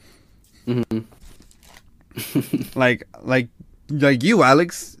 Mm-hmm. like you,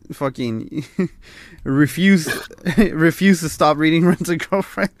 Alex, fucking refuse to stop reading Rent a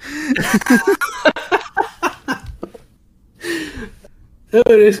Girlfriend. No,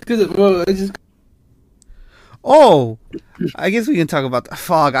 it's because I just. Oh, I guess we can talk about the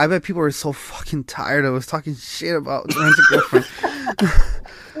fog. I bet people are so fucking tired of us talking shit about Rent a Girlfriend.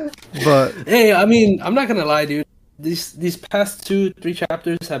 But Hey, I mean, I'm not gonna lie, dude. These past 2-3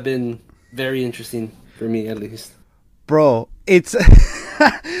 chapters have been very interesting for me, at least. bro, it's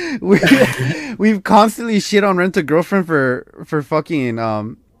we've constantly shit on Rent a Girlfriend for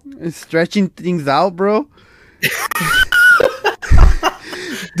fucking stretching things out, bro.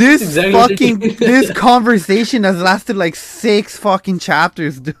 This Exactly what fucking you're doing. this conversation has lasted like 6 fucking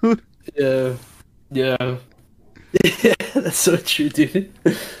chapters, dude. Yeah, yeah, yeah. That's so true, dude.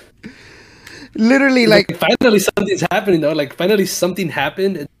 Literally, like, Finally something's happening though. Like finally something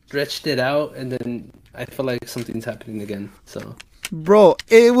happened and stretched it out, and then I feel like something's happening again. So bro,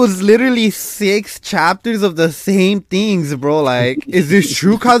 it was literally 6 chapters of the same things, bro. Like, is this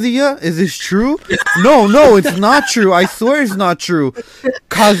true, Kazuya? Is this true? No, it's not true. I swear it's not true.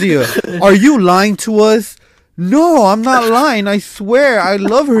 Kazuya, are you lying to us? No, I'm not lying. I swear, I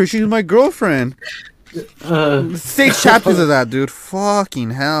love her. She's my girlfriend. 6 chapters of that, dude.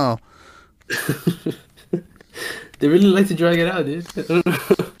 Fucking hell. they really like to drag it out, dude.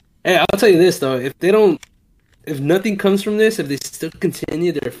 Hey, I'll tell you this though: if nothing comes from this, if they still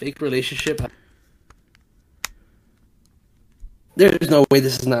continue their fake relationship, there's no way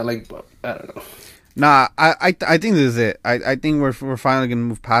this is not like, I don't know. Nah, I think this is it. I think we're finally gonna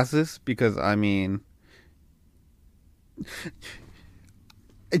move past this because I mean,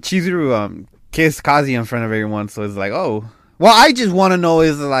 Chizuru kissed Kazi in front of everyone, so it's like, oh, well, I just want to know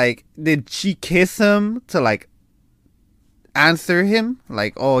is like, did she kiss him to like answer him,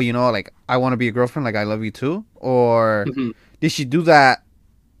 like, oh, you know, like, I want to be a girlfriend, like, I love you too, or did she do that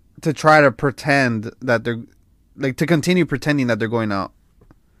to try to pretend that they're like to continue pretending that they're going out?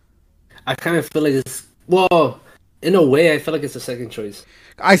 I kind of feel like it's, well, in a way, I feel like it's a second choice.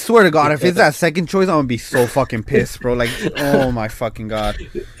 I swear to God, if it's that second choice, I'm gonna be so fucking pissed, bro. Like, oh my fucking God.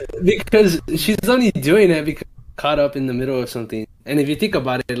 Because she's only doing it because caught up in the middle of something. And if you think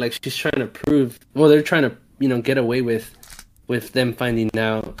about it, like, she's trying to prove, well, they're trying to, you know, get away with them finding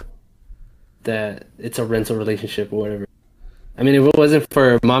out that it's a rental relationship or whatever. I mean, if it wasn't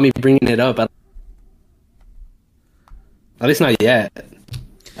for mommy bringing it up, at least not yet.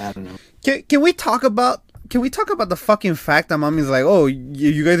 I don't know. Can we talk about the fucking fact that mommy's like, oh,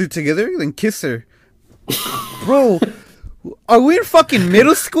 you guys are together? Then kiss her. Bro, are we in fucking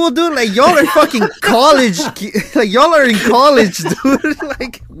middle school, dude? Like, y'all are fucking college. Like, y'all are in college, dude.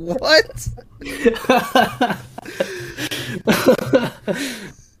 Like, what?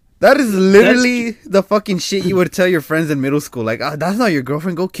 That is literally the fucking shit you would tell your friends in middle school. Like, oh, that's not your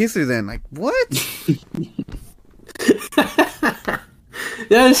girlfriend. Go kiss her then. Like, what?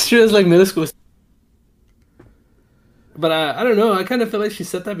 Yeah, it's true. It's like middle school. But I don't know. I kind of feel like she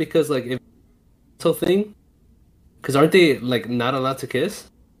said that because, like, if this whole thing, because aren't they like not allowed to kiss?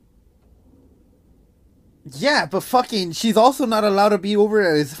 Yeah, but fucking, she's also not allowed to be over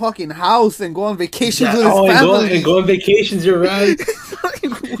at his fucking house and go on vacations with his Oh, family. and go on vacations. You're right.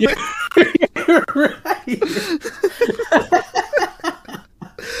 You're right.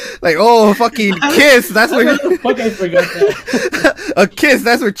 Like, oh, fucking kiss. That's where Fuck, I forgot that. a kiss.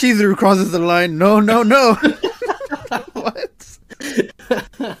 That's where Chizuru crosses the line. No. What?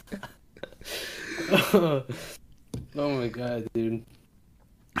 Oh my god, dude.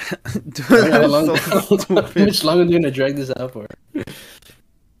 Dude, How that's so stupid. much longer are you gonna drag this out for?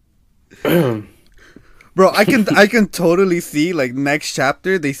 Bro, I can totally see, like, next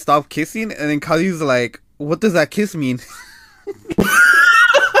chapter they stop kissing and then Kazu's like, what does that kiss mean?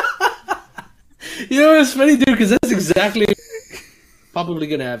 You know, it's funny, dude, because that's exactly probably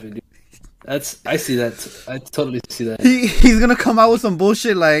gonna happen, dude. I see that. I totally see that. He's gonna come out with some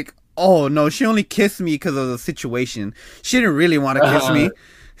bullshit like, oh no, she only kissed me because of the situation. She didn't really want to kiss me.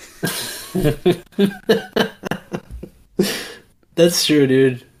 That's true,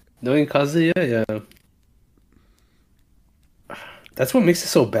 dude. Knowing Kazuya, yeah. That's what makes it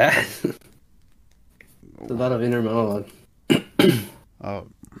so bad. A lot of inner monologue. Oh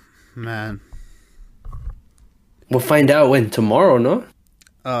man. We'll find out when tomorrow, no?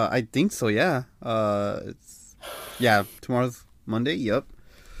 I think so. Yeah. Tomorrow's Monday. Yep.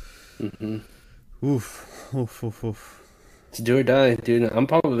 Mm-hmm. Oof. Oof. Oof. Oof. It's do or die, dude.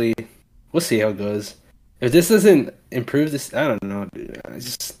 We'll see how it goes. If this doesn't improve this, I don't know, dude.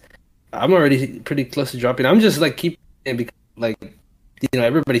 I'm already pretty close to dropping. I'm just like keeping it because, like,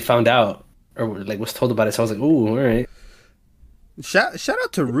 everybody found out or like was told about it. So I was like, ooh, all right. Shout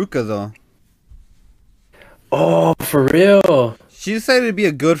out to Ruka though. Oh, for real? She decided to be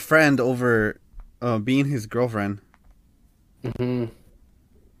a good friend over being his girlfriend. Mm-hmm.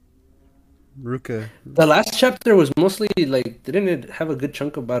 Ruka. The last chapter was mostly like, didn't it have a good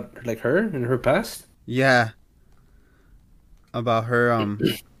chunk about like her and her past? Yeah. About her.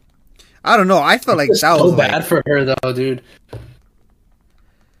 I don't know. I felt like that So was bad for her though, dude.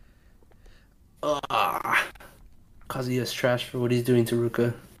 Kazuya's trash for what he's doing to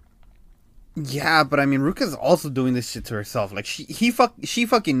Ruka. Yeah, but I mean, Ruka's also doing this shit to herself. Like she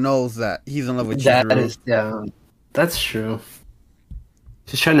fucking knows that he's in love with That Chizuru. is, yeah, that's true.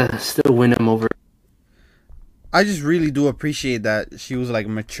 She's trying to still win him over. I just really do appreciate that she was like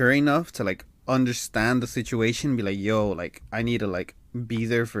mature enough to like understand the situation, be like, yo, like I need to like be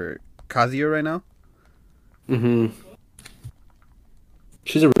there for Kazuya right now. Mm-hmm.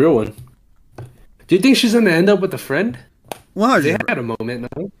 She's a real one. Do you think she's gonna end up with a friend? 100. They had a moment,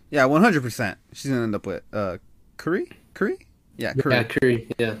 no? Yeah, 100%. She's gonna end up with Curry. Yeah, Curry. Yeah, Curry.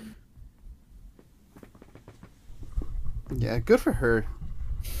 Yeah. Yeah, good for her.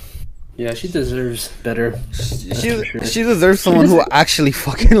 Yeah, she deserves better. She deserves someone who actually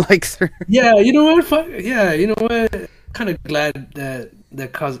fucking likes her. Yeah, you know what? Yeah, you know what? Kind of glad that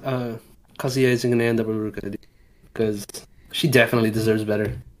Kazuya isn't gonna end up with Ruka because she definitely deserves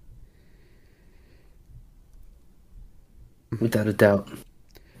better, without a doubt.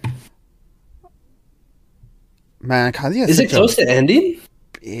 Man, Kazuya Is it close to ending?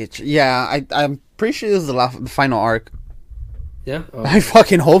 Bitch. Yeah, I'm pretty sure this is the final arc. Yeah. Oh. I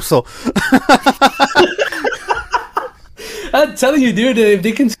fucking hope so. I'm telling you, dude. If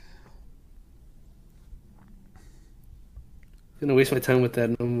they can, I'm gonna waste my time with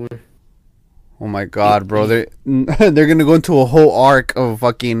that no more. Oh my god, bro! They're gonna go into a whole arc of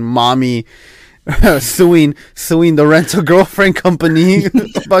fucking mommy suing the rental girlfriend company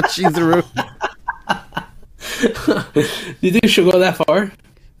about Chizuru. Do you think she'll go that far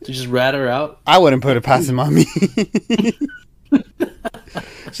to just rat her out? I wouldn't put it past him, mommy.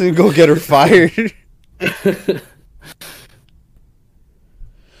 She's gonna go get her fired.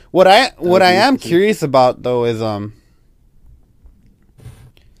 What I am curious about though is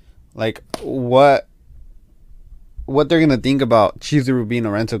like what they're gonna think about Chizuru being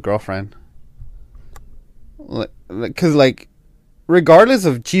a rental girlfriend. Because like regardless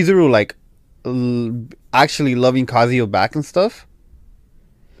of Chizuru like actually loving Kazuya back and stuff,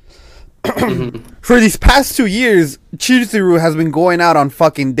 for these past 2 years, Chizuru has been going out on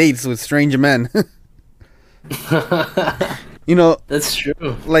fucking dates with strange men. You know, that's true.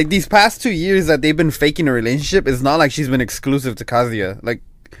 Like these past 2 years that they've been faking a relationship, it's not like she's been exclusive to Kazuya. Like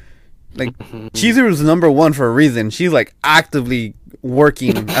Chizuru's number one for a reason. She's like actively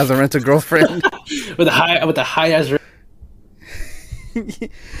working as a rental girlfriend with a high ass.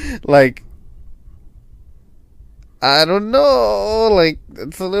 Like, I don't know. Like,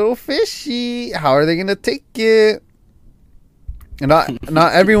 it's a little fishy. How are they gonna take it? And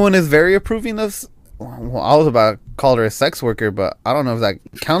not everyone is very approving of. Well, I was about to call her a sex worker, but I don't know if that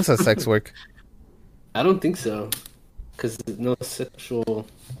counts as sex work. I don't think so, because no sexual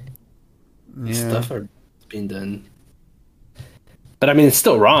stuff are being done. But I mean, it's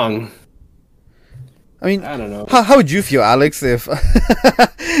still wrong. I mean, I don't know. How would you feel, Alex, if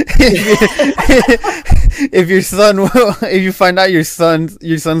if your son, if you find out your son's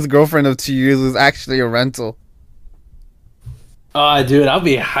girlfriend of 2 years was actually a rental? Oh, dude, I'll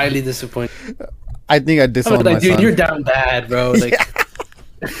be highly disappointed. I think I'd disown my dude, son. you're down bad, bro. Like,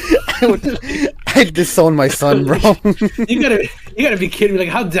 I'd disown my son, bro. you gotta be kidding me. Like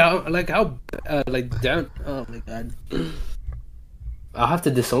how down. Oh my god. I'll have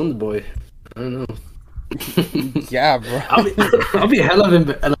to disown the boy. I don't know. Yeah, bro. I'll be hella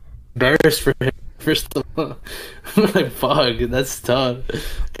embarrassed for him. First of all, like fuck, that's tough.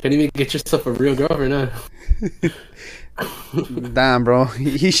 Can't even get yourself a real girlfriend, huh? Damn, bro.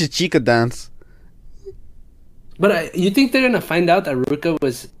 He should Chica dance. But you think they're gonna find out that Ruka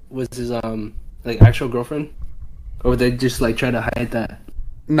was his like actual girlfriend? or would they just like try to hide that?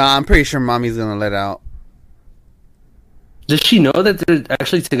 Nah, I'm pretty sure mommy's gonna let out. Does she know that they're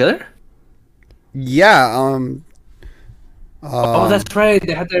actually together? Yeah. Oh, that's right.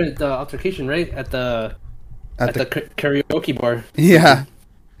 They had the altercation right at the karaoke bar. Yeah.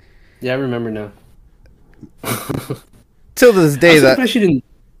 Yeah, I remember now. Till this day, I'm that. surprised she didn't.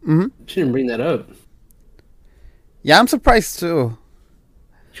 Hmm. She didn't bring that up. Yeah, I'm surprised too,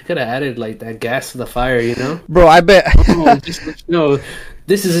 She could have added like that gas to the fire, you know? bro. I bet. Oh, just let you know,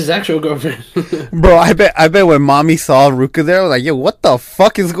 this is his actual girlfriend. Bro, I bet when mommy saw Ruka there, I was like, yo, what the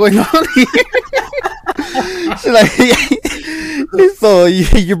fuck is going on here? She's like, so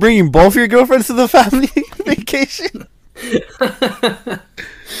you're bringing both your girlfriends to the family vacation?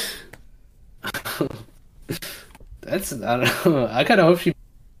 That's I don't know. I kind of hope she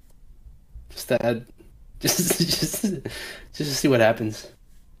just to add, just to see what happens.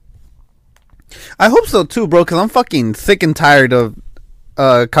 I hope so too, bro, because I'm fucking sick and tired of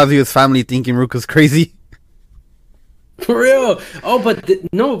Kazuya's family thinking Ruka's crazy. For real. Oh, but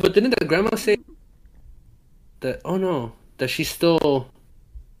no, but didn't the grandma say that? Oh no, that she's still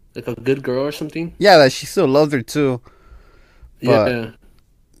like a good girl or something? Yeah, that she still loves her too. But, Yeah.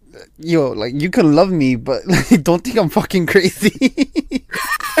 yo, like, you can love me, but like, don't think I'm fucking crazy.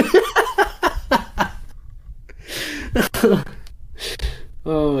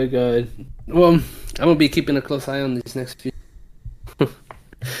 Oh my god. Well, I'm gonna be keeping a close eye on these next few.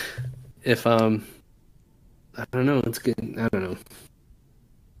 If I don't know. It's good. I don't know.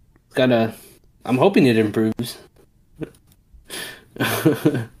 It's gotta. I'm hoping it improves.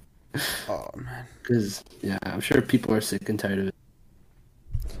 Oh, man. Because yeah, I'm sure people are sick and tired of it.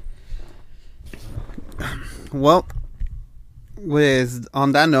 Well,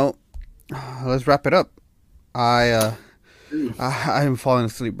 on that note, let's wrap it up. I am falling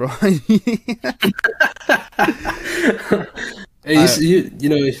asleep, bro. Hey, you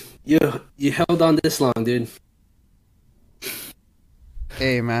know you held on this long, dude.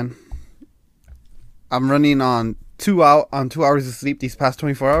 Hey, man. I'm running on 2 hours of sleep these past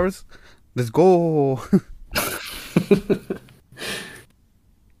 24 hours. Let's go.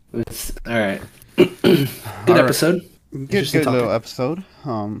 It's all right. Good episode. Good Interesting topic. little episode.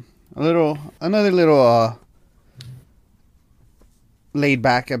 Another little laid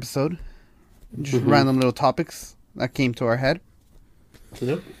back episode. Just random little topics that came to our head.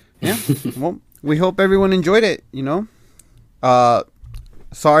 Yep. Yeah. Well, we hope everyone enjoyed it, you know.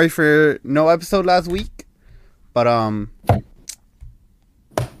 Sorry for no episode last week, but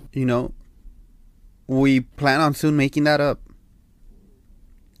you know, we plan on soon making that up.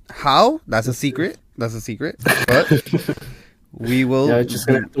 How? That's a secret. But we will. Yeah, just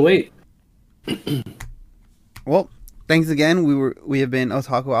gonna have to wait. Well, thanks again. We have been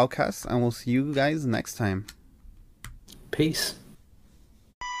Otaku Outcasts, and we'll see you guys next time. Peace.